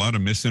propaganda, a lot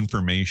of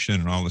misinformation,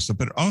 and all this stuff.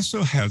 But it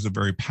also has a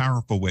very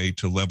powerful way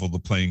to level the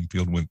playing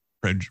field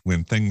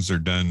when things are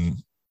done.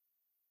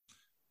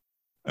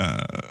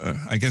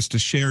 I guess to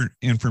share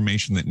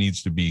information that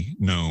needs to be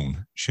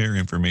known, share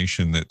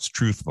information that's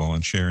truthful,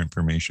 and share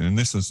information. And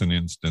this is an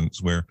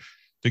instance where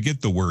to get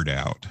the word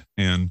out.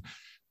 And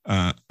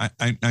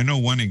I know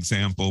one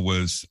example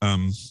was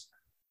the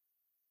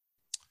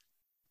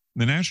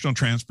National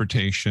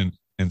Transportation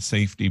and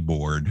Safety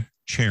Board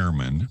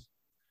chairman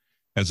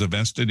has a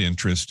vested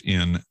interest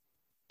in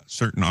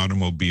certain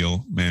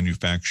automobile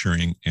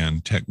manufacturing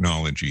and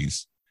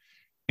technologies,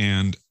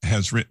 and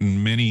has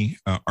written many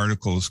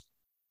articles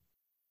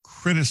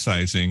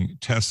criticizing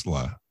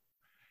Tesla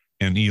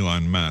and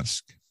Elon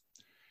Musk.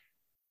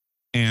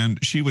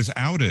 And she was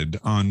outed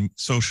on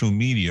social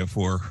media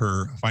for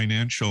her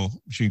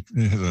financial, she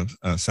has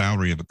a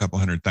salary of a couple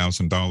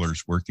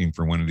 $100,000 working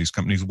for one of these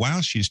companies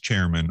while she's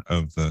chairman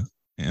of the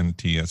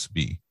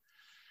NTSB,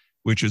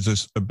 which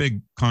is a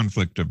big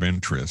conflict of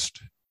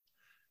interest.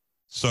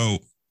 So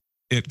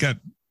it got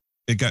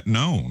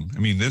known. I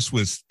mean, this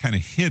was kind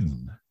of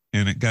hidden,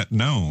 and it got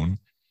known.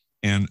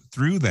 And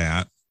through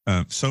that,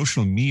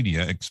 social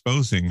media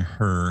exposing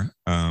her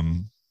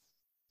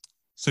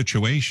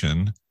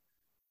situation.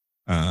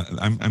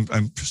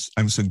 I'm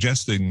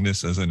suggesting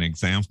this as an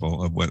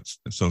example of what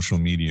social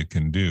media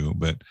can do,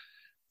 but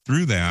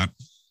through that,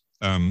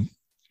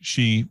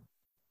 she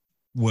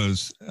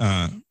was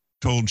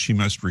told she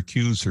must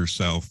recuse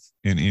herself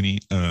in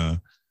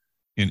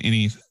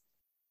any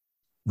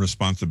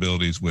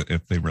responsibilities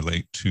if they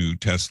relate to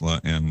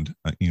Tesla and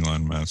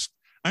Elon Musk.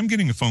 I'm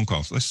getting a phone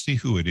call, so let's see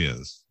who it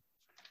is.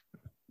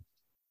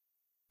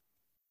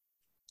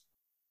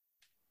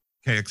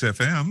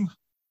 KXFM.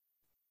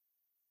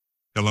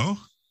 Hello?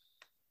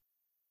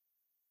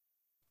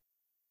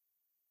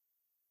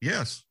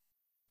 Yes.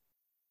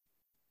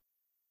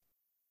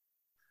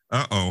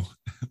 Uh-oh.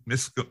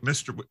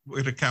 Mr.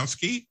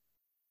 Witkowski?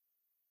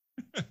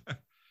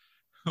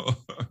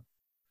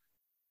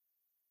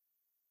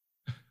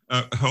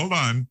 Hold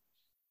on.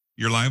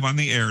 You're live on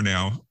the air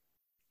now.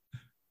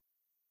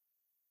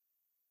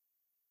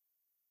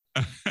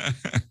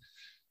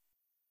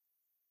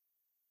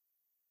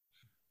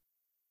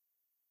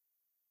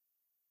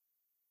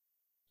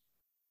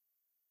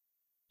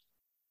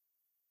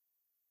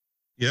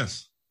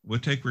 Yes, we'll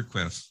take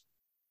requests.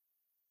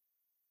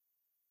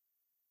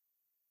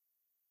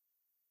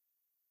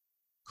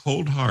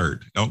 Cold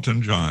Heart,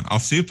 Elton John. I'll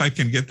see if I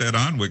can get that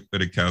on,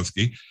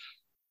 Witkowski.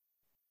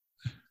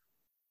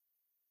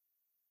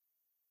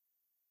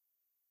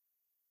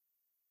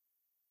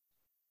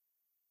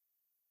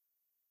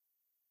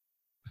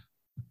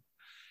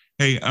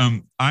 Hey,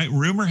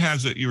 rumor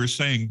has it you were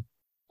saying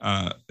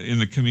in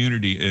the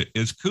community,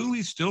 is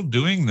Cooley still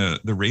doing the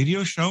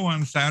radio show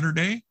on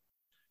Saturday?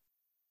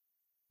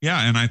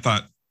 Yeah, and I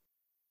thought,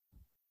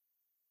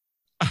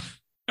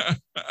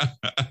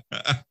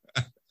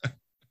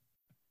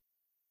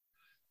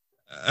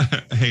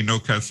 hey, no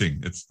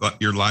cussing.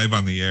 You're live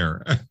on the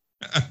air.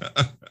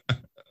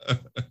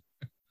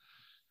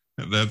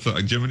 That's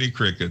Jiminy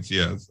Crickets,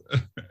 yes.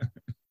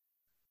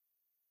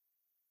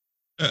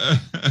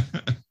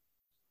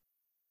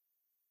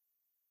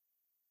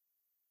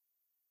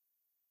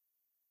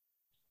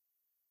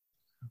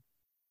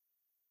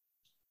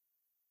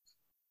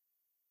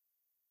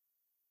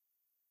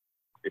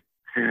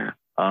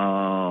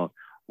 Oh,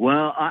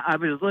 well, I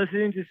was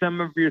listening to some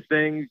of your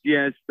things.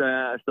 Yes,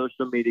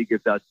 social media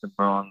gives out some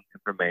wrong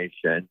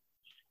information.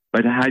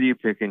 But how do you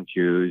pick and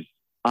choose?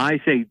 I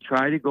say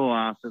try to go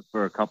off it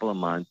for a couple of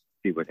months,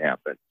 see what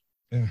happens.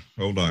 Yeah,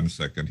 hold on a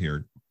second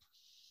here.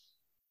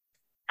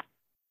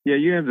 Yeah,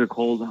 you have the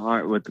Cold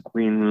Heart with the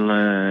Queen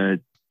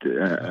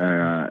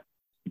Dua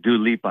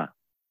Lipa.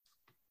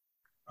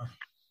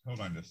 Hold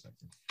on just a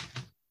second.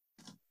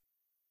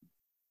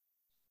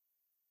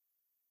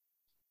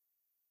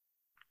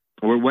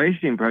 We're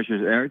wasting precious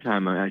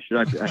airtime. Should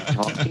I be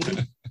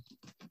talking?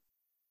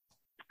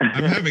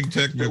 I'm having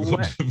technical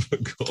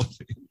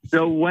difficulties.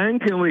 So when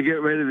can we get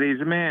rid of these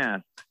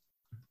masks?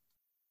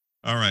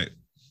 All right.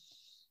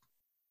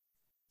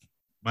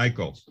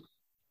 Michael,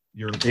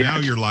 now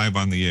you're live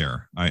on the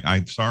air.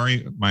 I'm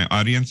sorry, my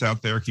audience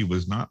out there, he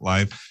was not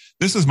live.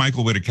 This is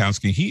Michael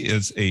Witkowski. He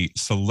is a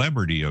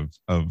celebrity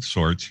of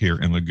sorts here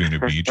in Laguna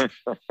Beach.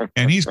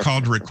 And he's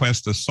called to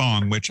request a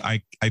song, which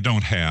I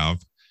don't have.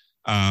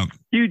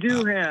 You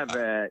do have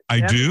it. I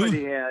Everybody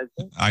do. has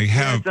it. I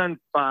have. It's on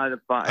Spotify.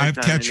 I have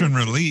Catch and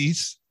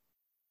Release.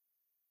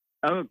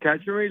 Oh,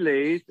 Catch and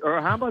Release. Or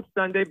how about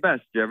Sunday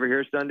Best? Did you ever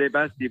hear Sunday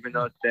Best, even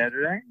though it's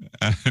Saturday?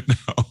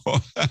 No.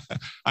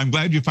 I'm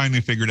glad you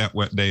finally figured out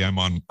what day I'm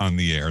on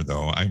the air,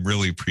 though. I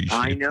really appreciate it.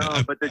 I know,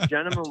 that. but the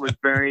gentleman was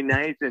very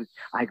nice. And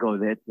I go,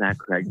 that's not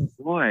Craig's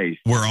voice.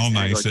 We're all and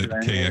nice go, at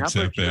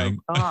KXFM.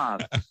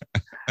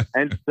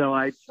 And so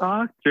I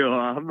talked to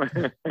him.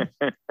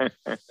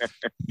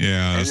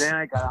 Yes. And then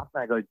I got off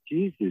and I go,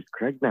 Jesus,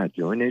 Craig not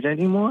doing it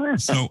anymore.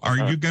 So are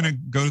you going to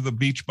go to the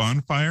beach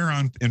bonfire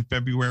in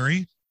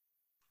February?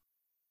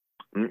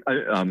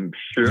 I'm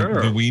sure.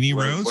 The Weenie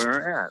Rose?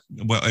 Where at?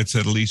 Well, it's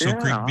at Aliso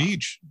Creek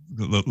Beach.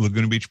 The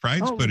Laguna Beach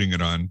Pride's putting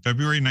it on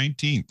February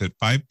 19th at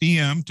 5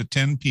 p.m. to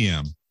 10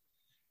 p.m.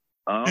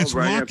 Oh, it's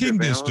right walking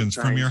distance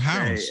from your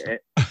house.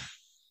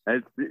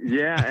 And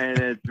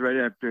it's right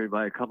after,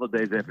 like a couple of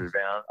days after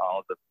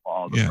all the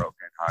Broken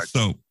Hearts.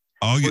 So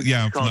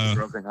it's called the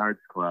Broken Hearts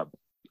Club.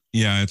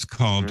 Yeah, it's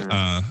called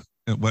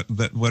what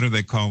do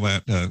they call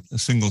that?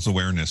 Singles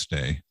Awareness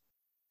Day.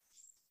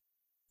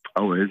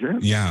 Oh, is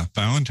it? Yeah,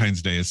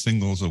 Valentine's Day is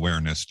Singles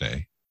Awareness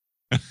Day.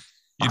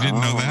 You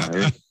didn't know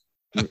that?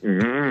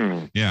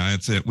 Mm-hmm. Yeah,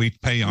 it's it. We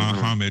pay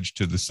homage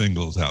to the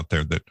singles out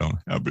there that don't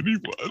have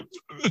anyone.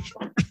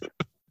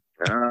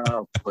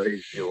 Oh,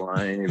 please, you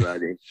want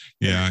anybody?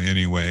 Yeah.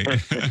 Anyway.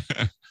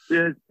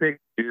 Just pick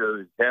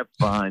shoes. Have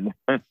fun.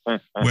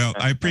 Well,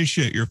 I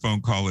appreciate your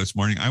phone call this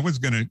morning. I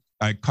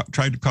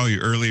tried to call you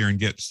earlier and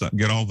get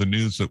all the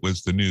news that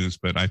was the news,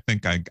 but I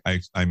think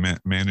I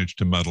managed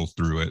to muddle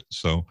through it.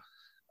 So,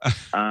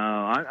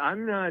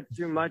 I'm not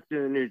too much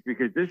in the news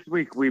because this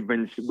week we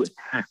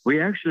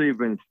actually have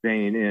been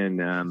staying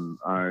in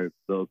our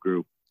little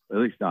group. At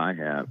least I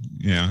have.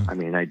 Yeah. I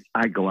mean,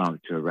 I go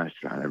out to a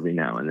restaurant every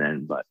now and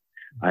then, but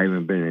I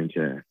haven't been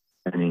into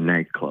any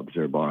nightclubs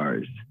or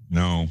bars.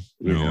 No.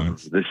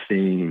 The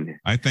scene.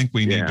 I think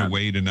we need to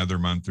wait another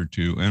month or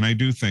two. And I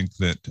do think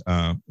that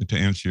to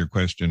answer your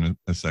question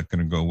a second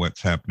ago,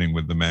 what's happening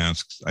with the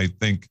masks, I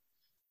think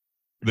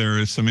there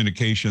is some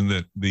indication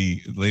that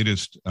the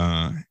latest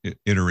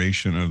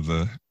iteration of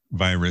the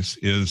virus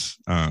is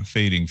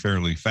fading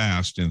fairly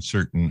fast in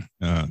certain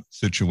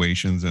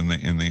situations, and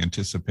they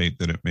anticipate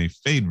that it may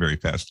fade very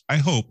fast.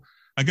 I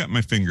got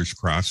my fingers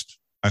crossed.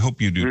 I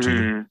hope you do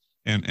too.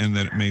 And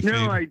that it may fade.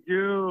 No, I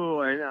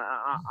do. And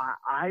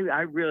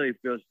I really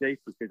feel safe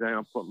because I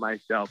don't put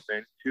myself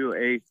into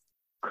a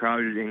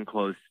crowded,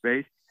 enclosed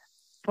space.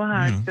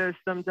 But there's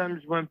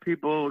sometimes when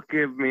people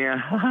give me a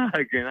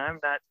hug and I'm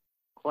not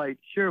quite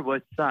sure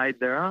what side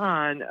they're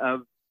on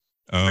of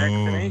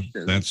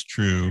vaccination. That's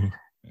true.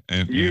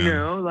 And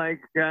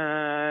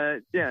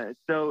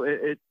so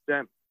it's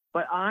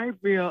but I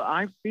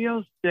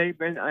feel safe,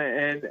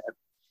 and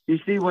you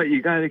see what,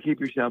 you got to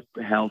keep yourself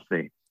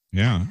healthy.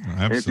 Yeah,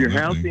 absolutely. If you're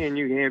healthy and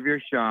you have your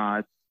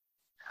shots,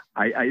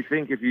 I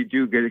think if you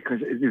do get it,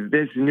 because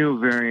this new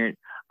variant,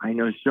 I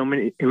know so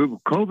many.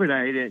 COVID,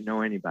 I didn't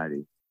know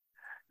anybody.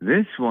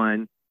 This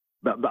one,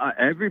 but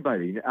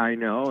everybody I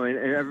know, and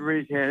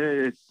everybody's had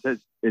it.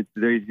 It's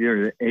they're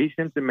either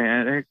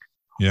asymptomatic,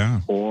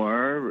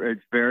 or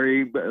it's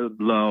very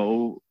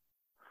low,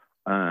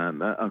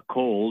 a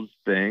cold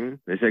thing.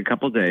 They say a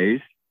couple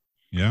days.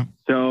 Yeah.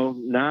 So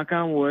knock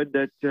on wood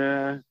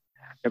that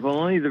if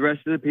only the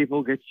rest of the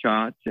people get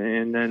shots,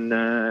 and then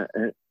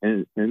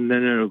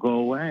it'll go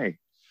away.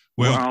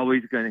 Well, we're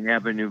always going to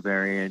have a new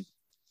variant,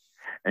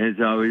 and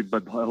it's always,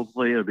 but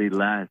hopefully it'll be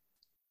less.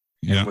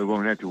 Yeah. And we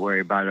won't have to worry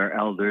about our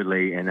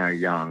elderly and our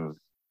young.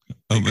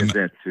 Because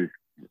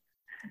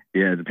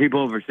the people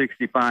over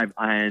 65,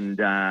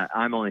 and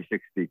I'm only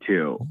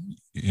 62.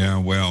 Yeah,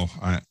 well,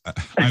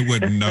 I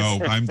wouldn't know.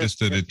 I'm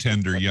just at a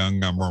tender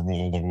young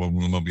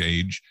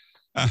age.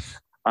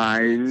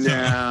 I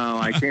know.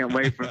 I can't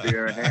wait for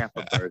your half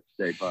a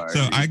birthday party.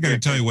 So I got to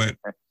tell you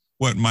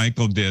what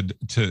Michael did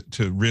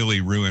to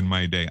really ruin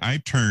my day. I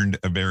turned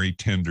a very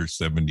tender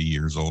 70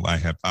 years old.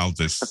 I'll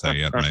just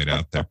say it right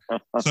out there.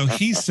 So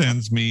he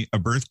sends me a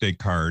birthday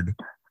card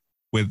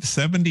with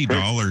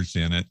 $70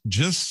 in it,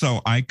 just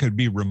so I could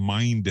be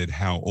reminded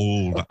how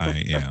old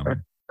I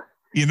am.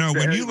 You know,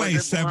 when you lay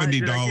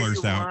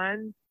 $70 out,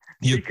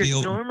 you because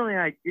feel. Normally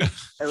I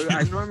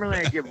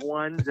give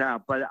ones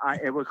out, but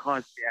it would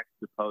cost me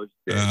extra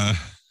postage.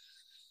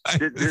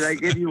 Did I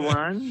give you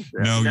ones?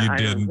 No, you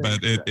didn't. But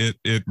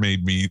it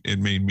made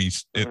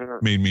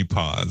me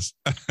pause.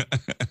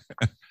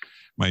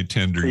 My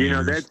tender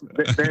years.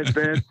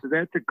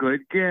 That's a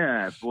good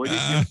gift. What did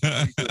you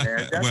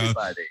everybody?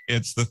 Well,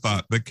 it's the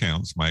thought that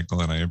counts,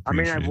 Michael, and I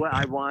appreciate.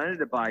 I wanted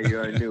to buy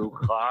you a new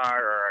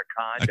car or a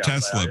condo. A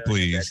Tesla,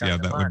 please.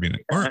 That would be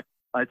nice. Or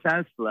a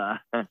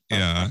Tesla.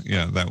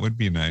 yeah, that would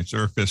be nice.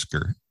 Or a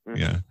Fisker. Mm-hmm.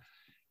 Yeah.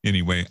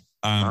 Anyway,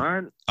 all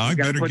right. I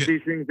better put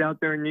these things out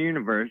there in the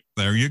universe.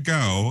 There you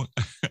go.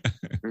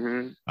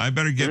 Mm-hmm. I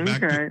better get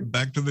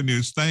back to the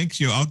news. Thanks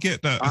you. I'll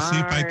get see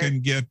if I can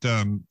get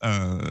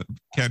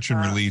catch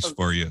and release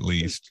for you at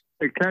least.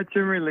 Catch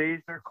and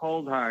release or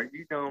cold heart.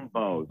 You know them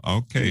both.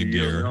 Okay,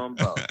 dear. You know them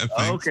both.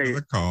 Thanks for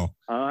the call.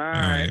 All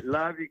right.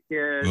 Love you,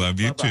 kids. Love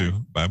you Bye-bye. too.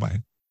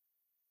 Bye-bye.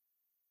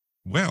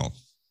 Well,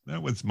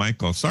 that was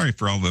Michael. Sorry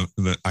for all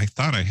the I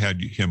thought I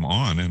had him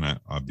on, and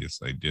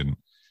obviously I didn't.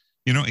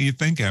 You know, you'd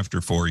think after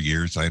 4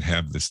 years I'd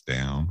have this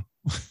down,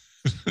 but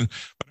I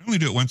only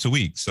do it once a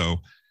week.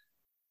 So,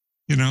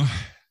 you know,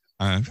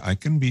 I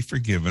can be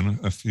forgiven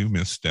a few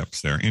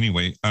missteps there.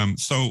 Anyway,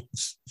 so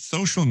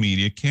social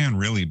media can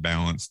really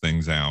balance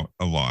things out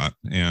a lot.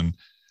 And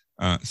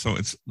so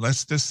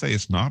let's just say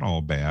it's not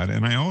all bad.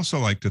 And I also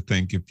like to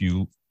think if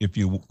you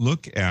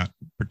look at,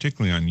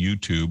 particularly on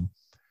YouTube,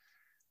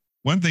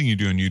 one thing you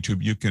do on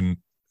YouTube,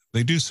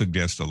 they do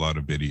suggest a lot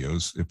of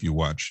videos. If you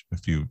watch a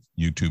few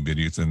YouTube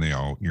videos and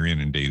you're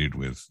inundated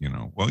with,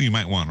 well, you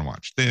might want to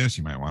watch this,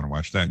 you might want to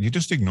watch that. You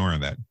just ignore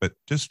that, but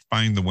just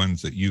find the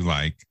ones that you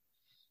like.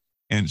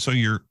 And so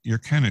you're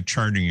kind of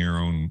charting your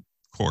own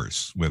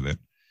course with it,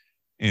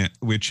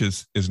 which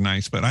is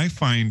nice. But I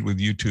find with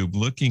YouTube,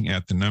 looking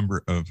at the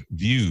number of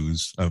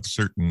views of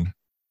certain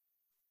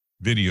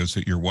videos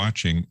that you're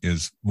watching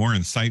is more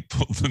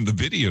insightful than the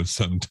video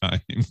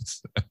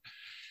sometimes.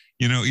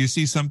 You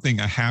see something,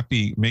 a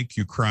happy, make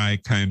you cry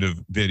kind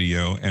of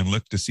video, and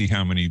look to see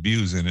how many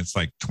views, and it's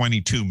like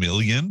 22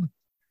 million.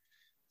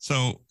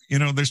 So,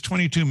 there's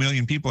 22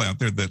 million people out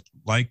there that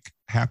like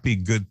happy,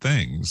 good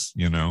things,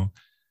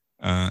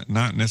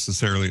 not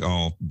necessarily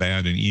all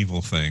bad and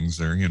evil things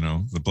or,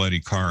 the bloody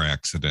car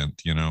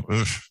accident,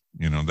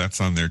 that's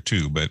on there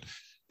too. But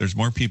there's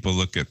more people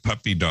look at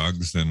puppy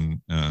dogs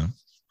than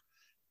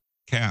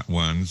cat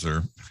ones,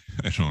 or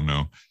I don't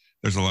know.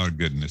 There's a lot of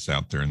goodness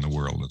out there in the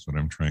world, is what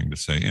I'm trying to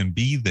say. And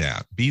be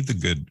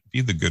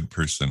the good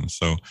person.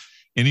 So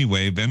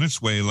anyway,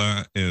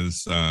 Venezuela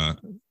is,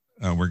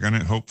 we're going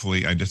to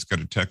hopefully, I just got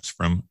a text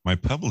from my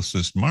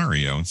publicist,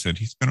 Mario, and said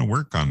he's going to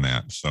work on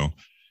that. So,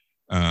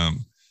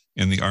 and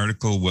the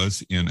article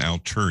was in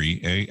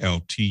Alturi,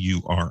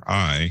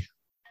 ALTURI.com,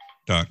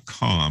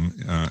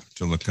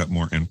 to look up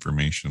more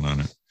information on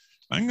it.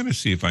 I'm going to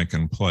see if I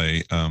can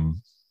play,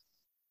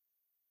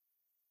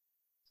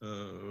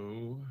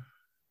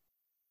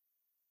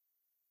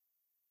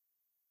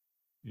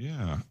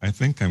 yeah, I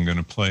think I'm going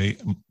to play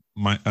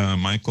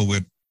Michael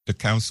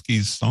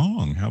Witkowski's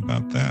song. How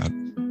about that?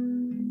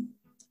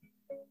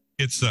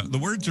 It's the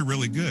words are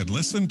really good.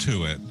 Listen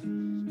to it.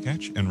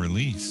 Catch and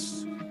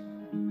release.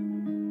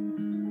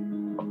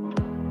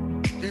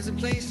 There's a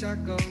place I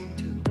go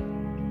to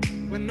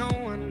when no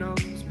one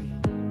knows me.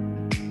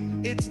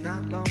 It's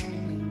not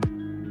lonely.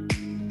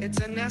 It's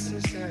a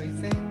necessary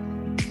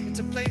thing. It's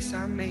a place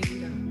I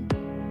made up.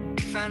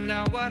 Find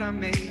out what I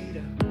made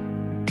up.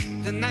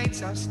 The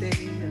nights I've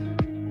stayed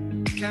up,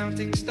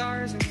 counting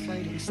stars and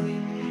fighting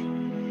sleep.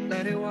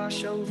 Let it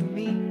wash over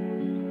me.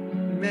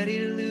 I'm ready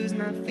to lose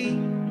my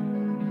feet.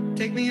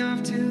 Take me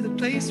off to the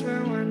place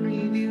where one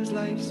reviews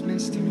life's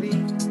mystery.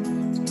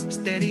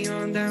 Steady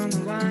on down the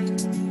line,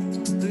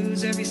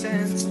 lose every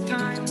sense of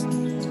time.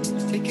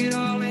 Take it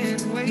all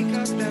in, wake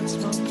up, that's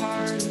my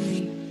part of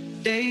me.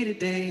 Day to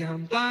day,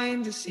 I'm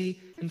blind to see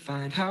and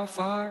find how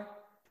far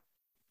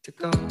to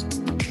go.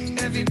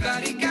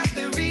 Everybody got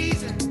their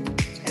reason,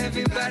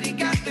 everybody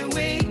got their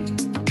way.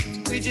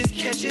 We're just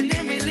catching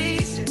and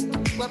releasing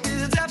what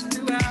builds up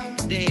throughout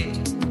the day.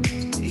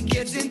 It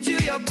gets into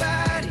your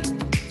body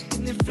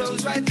and it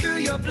flows right through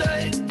your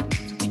blood.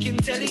 We can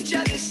tell each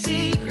other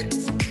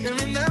secrets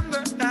and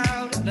remember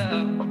how to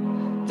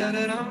love.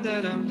 Da-da-dum,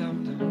 da-dum,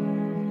 dum,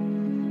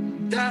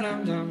 dum.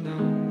 Da-dum, dum,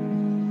 dum.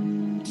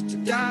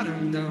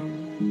 Da-dum, dum.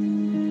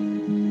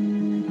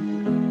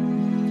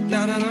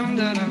 Da-da-dum,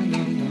 da-dum,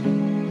 dum,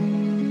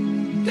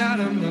 dum.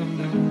 Da-dum, dum,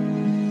 dum.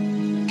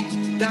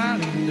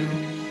 Da-dum, dum.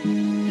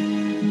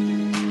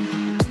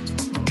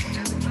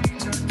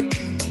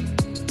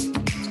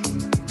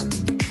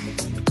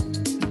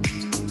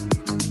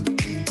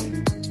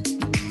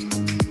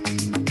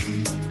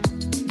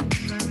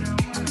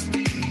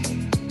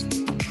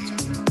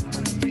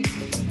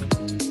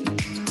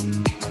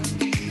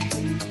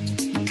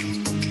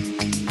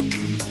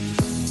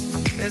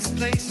 There's a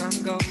place I'm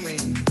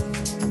going,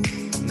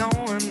 no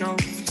one knows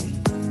me.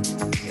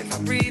 If I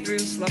breathe real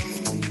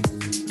slowly,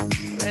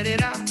 let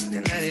it out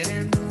and let it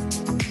in.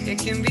 It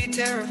can be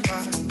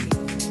terrifying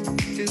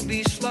to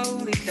be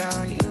slowly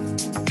dying,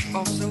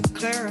 also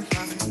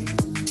clarifying.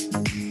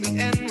 We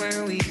end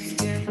where we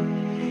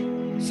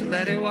begin, so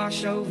let it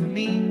wash over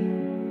me.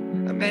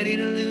 I'm ready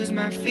to lose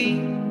my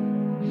feet.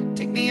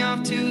 Take me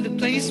off to the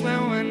place where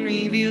one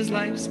reveals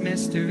life's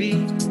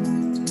mystery.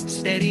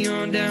 Steady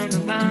on down the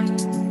line,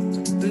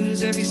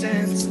 lose every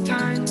sense of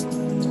time.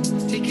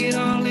 Take it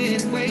all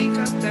in, wake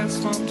up, that's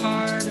one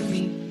part of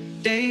me.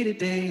 Day to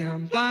day,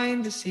 I'm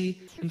blind to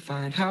see and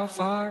find how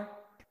far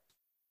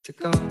to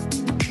go.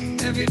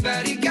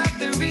 Everybody got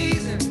their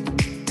reason,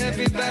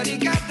 everybody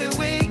got their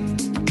way.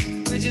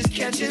 We're just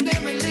catching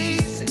and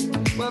releasing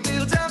what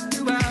builds up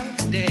throughout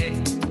the day.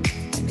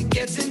 It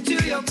gets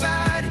into your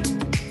body,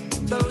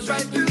 flows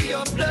right through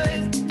your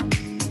blood.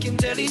 We can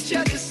tell each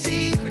other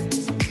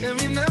secrets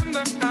and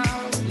remember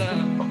how to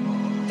love.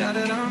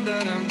 Da-da-dum,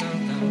 da-dum,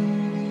 dum,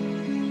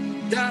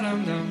 dum.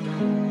 Da-dum, dum,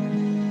 dum.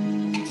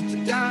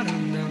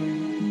 Da-dum, dum.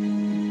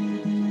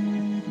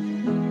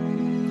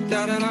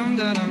 Da-da-dum,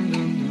 da-dum,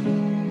 dum,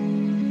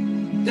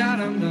 dum.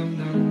 Da-dum, dum,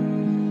 dum.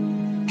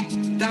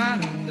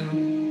 Da-dum, dum.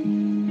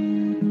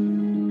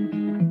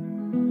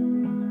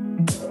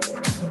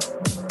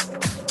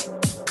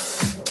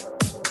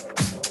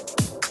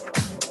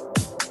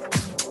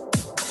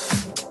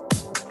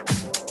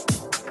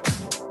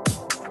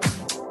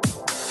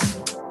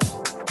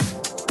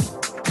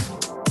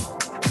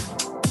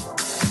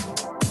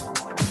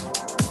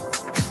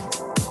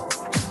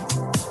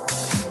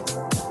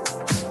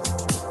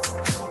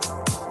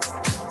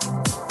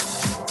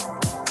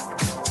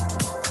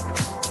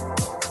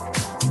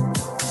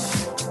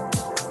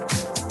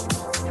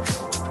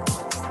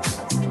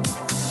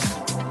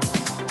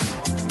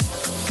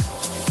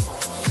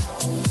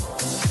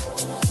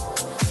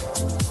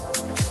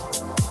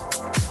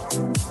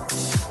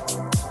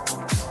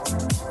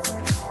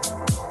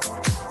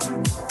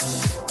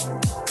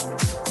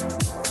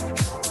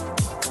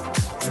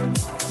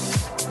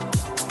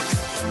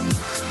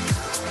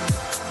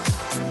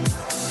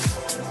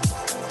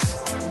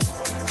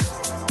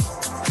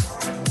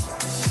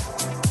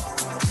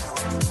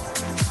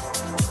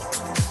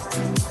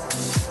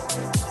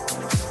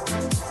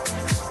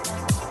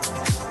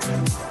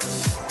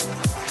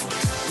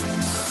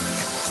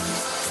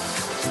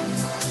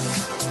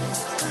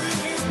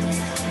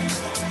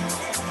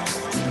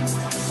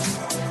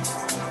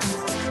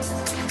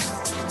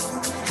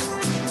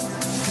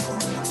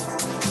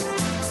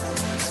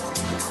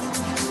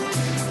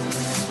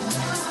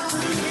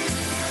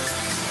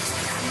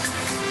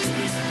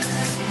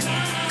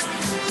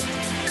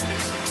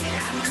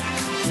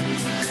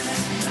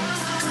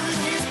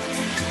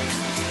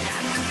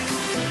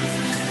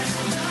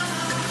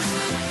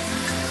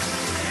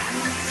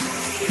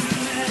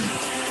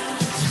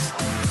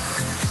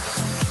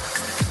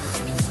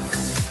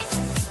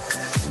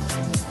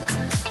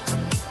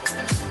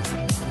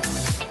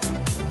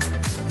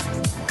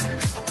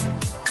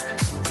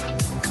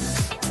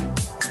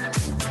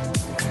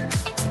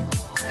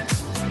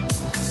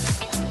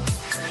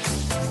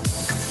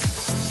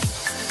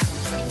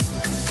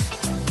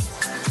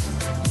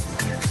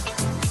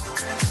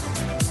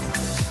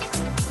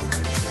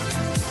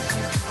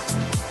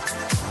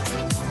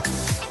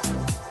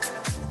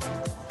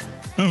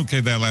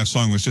 Okay, that last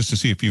song was just to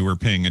see if you were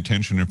paying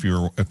attention, if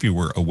you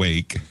were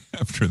awake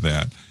after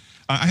that.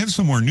 I have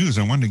some more news.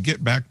 I wanted to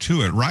get back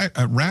to it.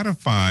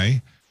 Ratify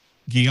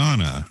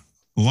Guyana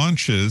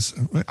launches.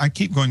 I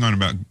keep going on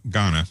about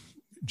Ghana,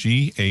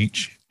 Ghana,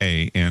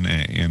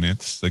 and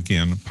it's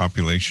again a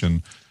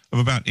population of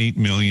about 8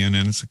 million,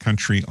 and it's a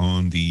country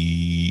on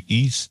the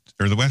east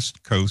or the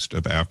west coast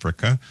of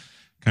Africa.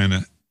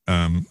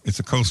 It's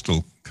a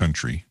coastal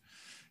country.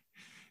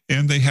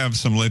 And they have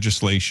some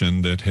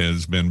legislation that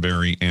has been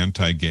very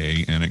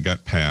anti-gay, and it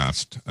got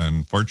passed,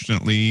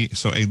 unfortunately.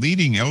 So a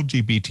leading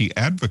LGBT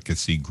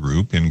advocacy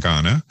group in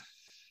Ghana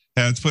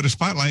has put a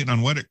spotlight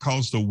on what it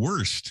calls the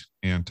worst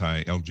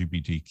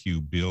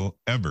anti-LGBTQ bill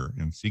ever,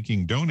 and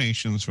seeking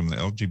donations from the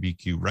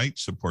LGBTQ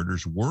rights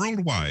supporters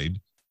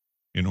worldwide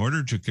in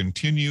order to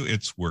continue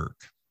its work.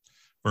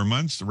 For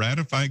months,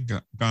 Ratify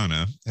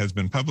Ghana has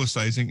been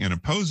publicizing and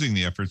opposing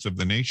the efforts of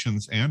the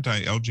nation's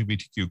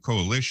anti-LGBTQ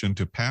coalition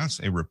to pass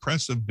a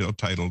repressive bill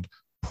titled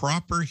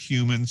Proper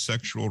Human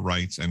Sexual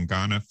Rights and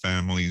Ghana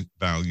Family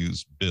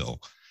Values Bill.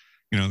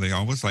 You know, they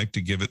always like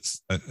to give it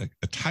a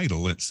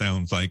title that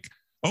sounds like,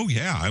 oh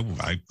yeah,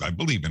 I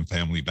believe in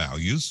family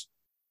values.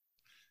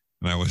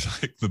 And I was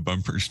like the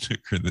bumper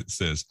sticker that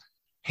says,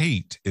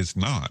 hate is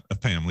not a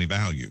family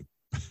value.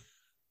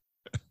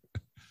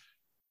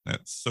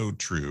 That's so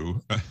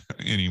true.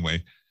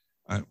 Anyway,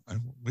 I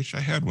wish I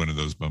had one of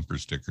those bumper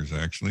stickers,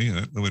 actually.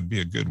 That would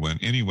be a good one.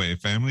 Anyway,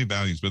 family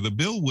values. But the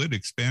bill would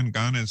expand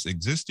Ghana's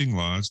existing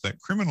laws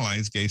that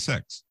criminalize gay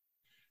sex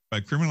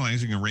by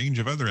criminalizing a range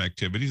of other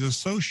activities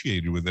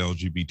associated with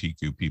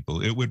LGBTQ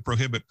people. It would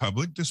prohibit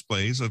public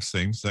displays of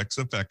same-sex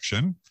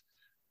affection,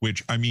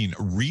 which, I mean,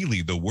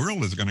 really, the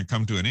world is going to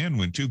come to an end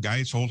when two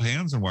guys hold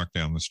hands and walk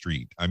down the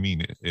street. I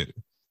mean,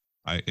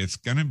 it's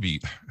going to be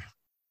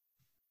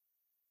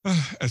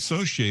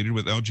associated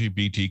with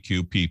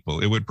LGBTQ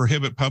people. It would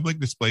prohibit public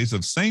displays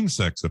of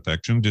same-sex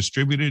affection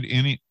distributed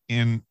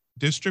in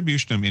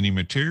distribution of any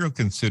material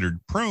considered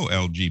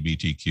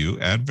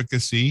pro-LGBTQ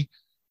advocacy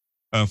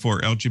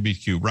for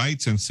LGBTQ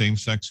rights and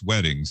same-sex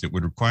weddings. It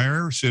would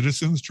require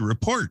citizens to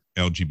report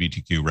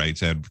LGBTQ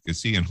rights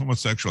advocacy and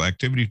homosexual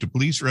activity to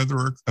police or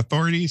other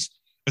authorities,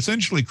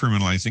 essentially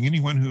criminalizing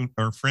anyone who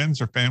are friends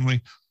or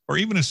family or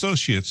even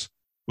associates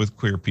with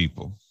queer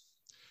people.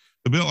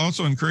 The bill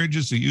also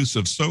encourages the use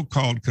of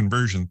so-called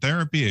conversion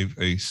therapy,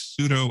 a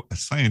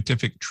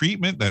pseudo-scientific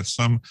treatment that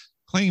some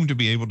claim to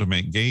be able to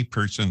make gay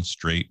persons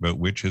straight, but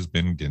which has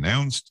been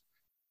denounced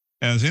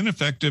as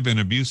ineffective and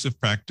abusive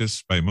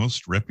practice by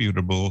most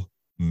reputable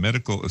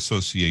medical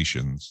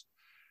associations.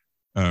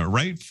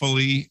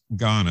 Rightfully,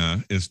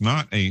 Ghana is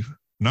not a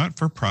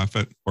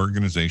not-for-profit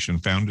organization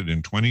founded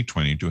in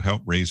 2020 to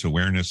help raise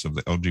awareness of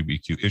the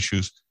LGBTQ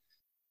issues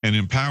and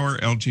empower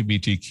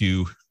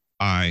LGBTQI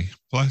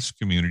plus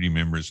community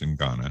members in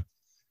Ghana.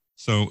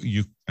 So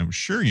I'm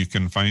sure you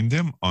can find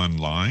them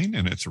online,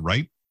 and it's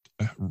Rightify,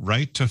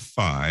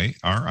 Rightify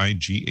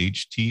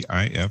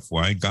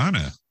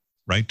Ghana,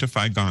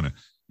 Rightify Ghana.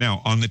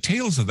 Now, on the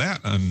tails of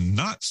that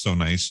not so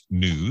nice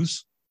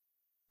news,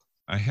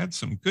 I had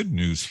some good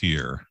news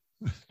here.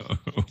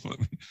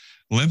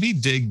 let me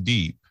dig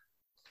deep.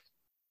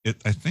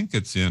 I think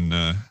it's in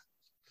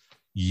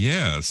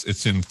yes,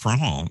 it's in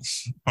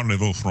France.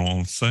 Parlez-vous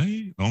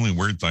français? The only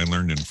words I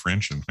learned in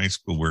French in high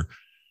school were,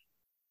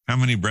 how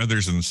many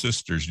brothers and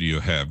sisters do you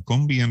have?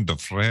 Combien de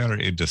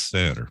frères et de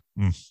sœurs?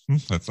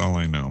 That's all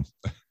I know.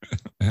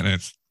 And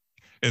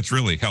it's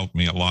really helped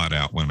me a lot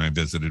out when I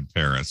visited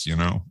Paris, you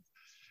know.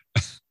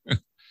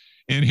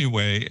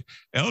 Anyway,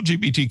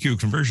 LGBTQ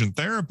conversion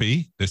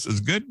therapy, this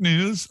is good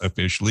news,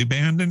 officially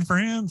banned in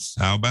France.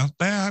 How about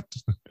that?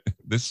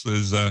 This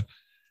is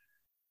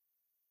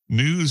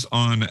news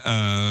on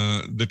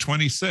the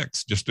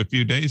 26th, just a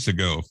few days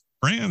ago.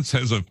 France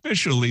has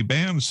officially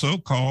banned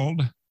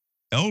so-called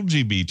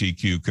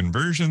LGBTQ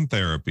conversion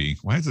therapy.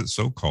 Why is it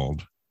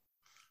so-called?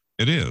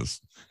 It is.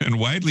 And the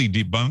widely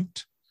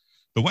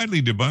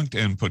debunked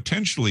and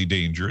potentially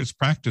dangerous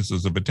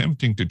practices of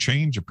attempting to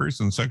change a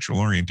person's sexual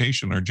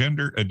orientation or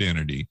gender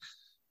identity.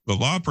 The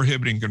law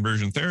prohibiting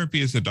conversion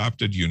therapy is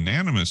adopted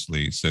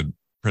unanimously, said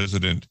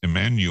President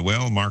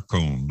Emmanuel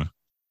Macron.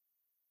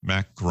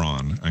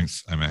 Macron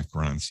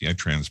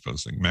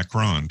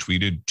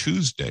tweeted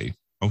Tuesday.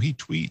 Oh, he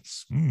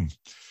tweets.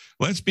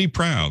 Let's be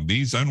proud.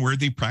 These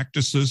unworthy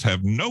practices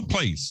have no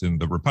place in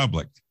the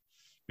Republic,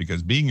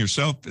 because being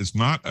yourself is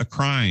not a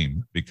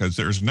crime, because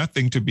there's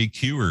nothing to be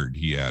cured,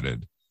 he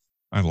added.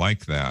 I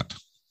like that.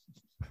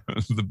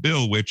 The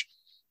bill, which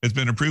has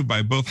been approved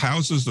by both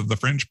houses of the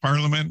French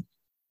Parliament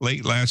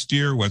late last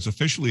year, was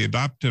officially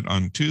adopted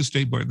on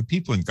Tuesday. Boy, the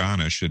people in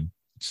Ghana should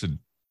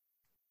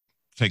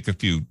take a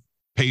few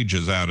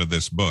pages out of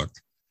this book.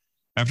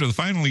 After the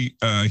finally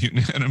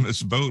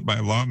unanimous vote by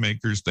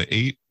lawmakers,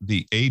 the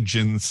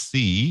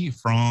Agence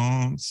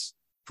France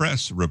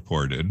Presse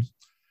reported,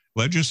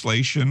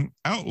 legislation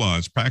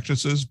outlaws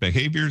practices,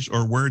 behaviors,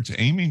 or words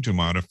aiming to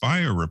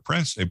modify or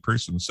repress a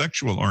person's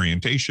sexual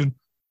orientation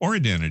or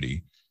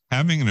identity,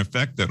 having an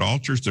effect that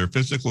alters their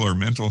physical or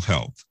mental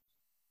health.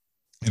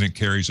 and it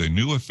carries a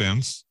new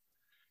offense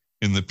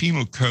in the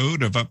penal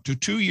code of up to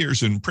 2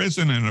 years in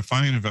prison and a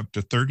fine of up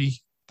to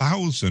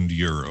 30,000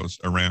 euros,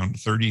 around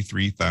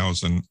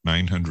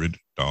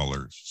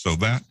 $33,900. So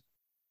that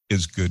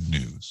is good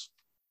news.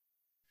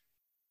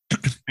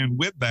 And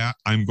with that,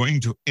 I'm going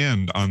to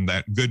end on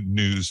that good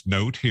news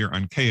note here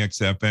on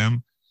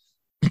KXFM.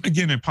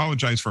 Again, I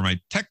apologize for my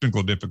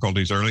technical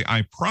difficulties early.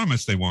 I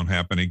promise they won't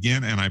happen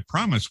again. And I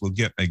promise we'll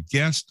get a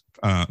guest,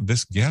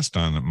 this guest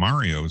on that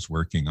Mario is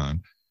working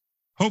on.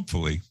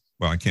 Hopefully,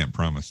 well, I can't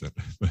promise it.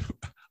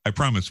 I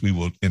promise we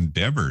will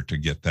endeavor to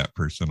get that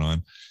person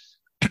on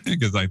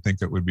because I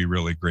think it would be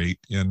really great.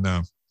 And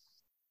I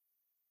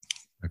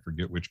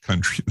forget which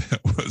country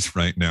that was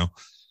right now.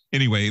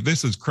 Anyway,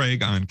 this is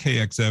Craig on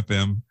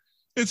KXFM.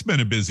 It's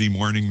been a busy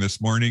morning this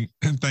morning.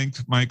 And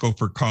thanks, Michael,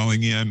 for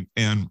calling in.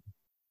 And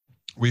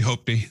we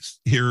hope to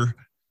hear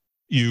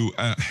you,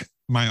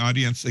 my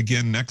audience,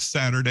 again next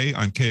Saturday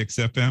on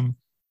KXFM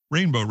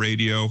Rainbow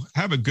Radio.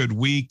 Have a good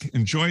week.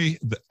 Enjoy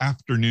the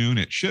afternoon.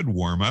 It should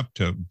warm up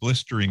to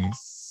blistering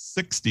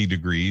 60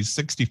 degrees,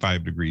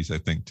 65 degrees, I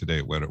think,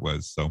 today, what it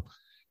was. So,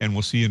 and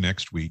we'll see you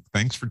next week.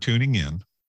 Thanks for tuning in.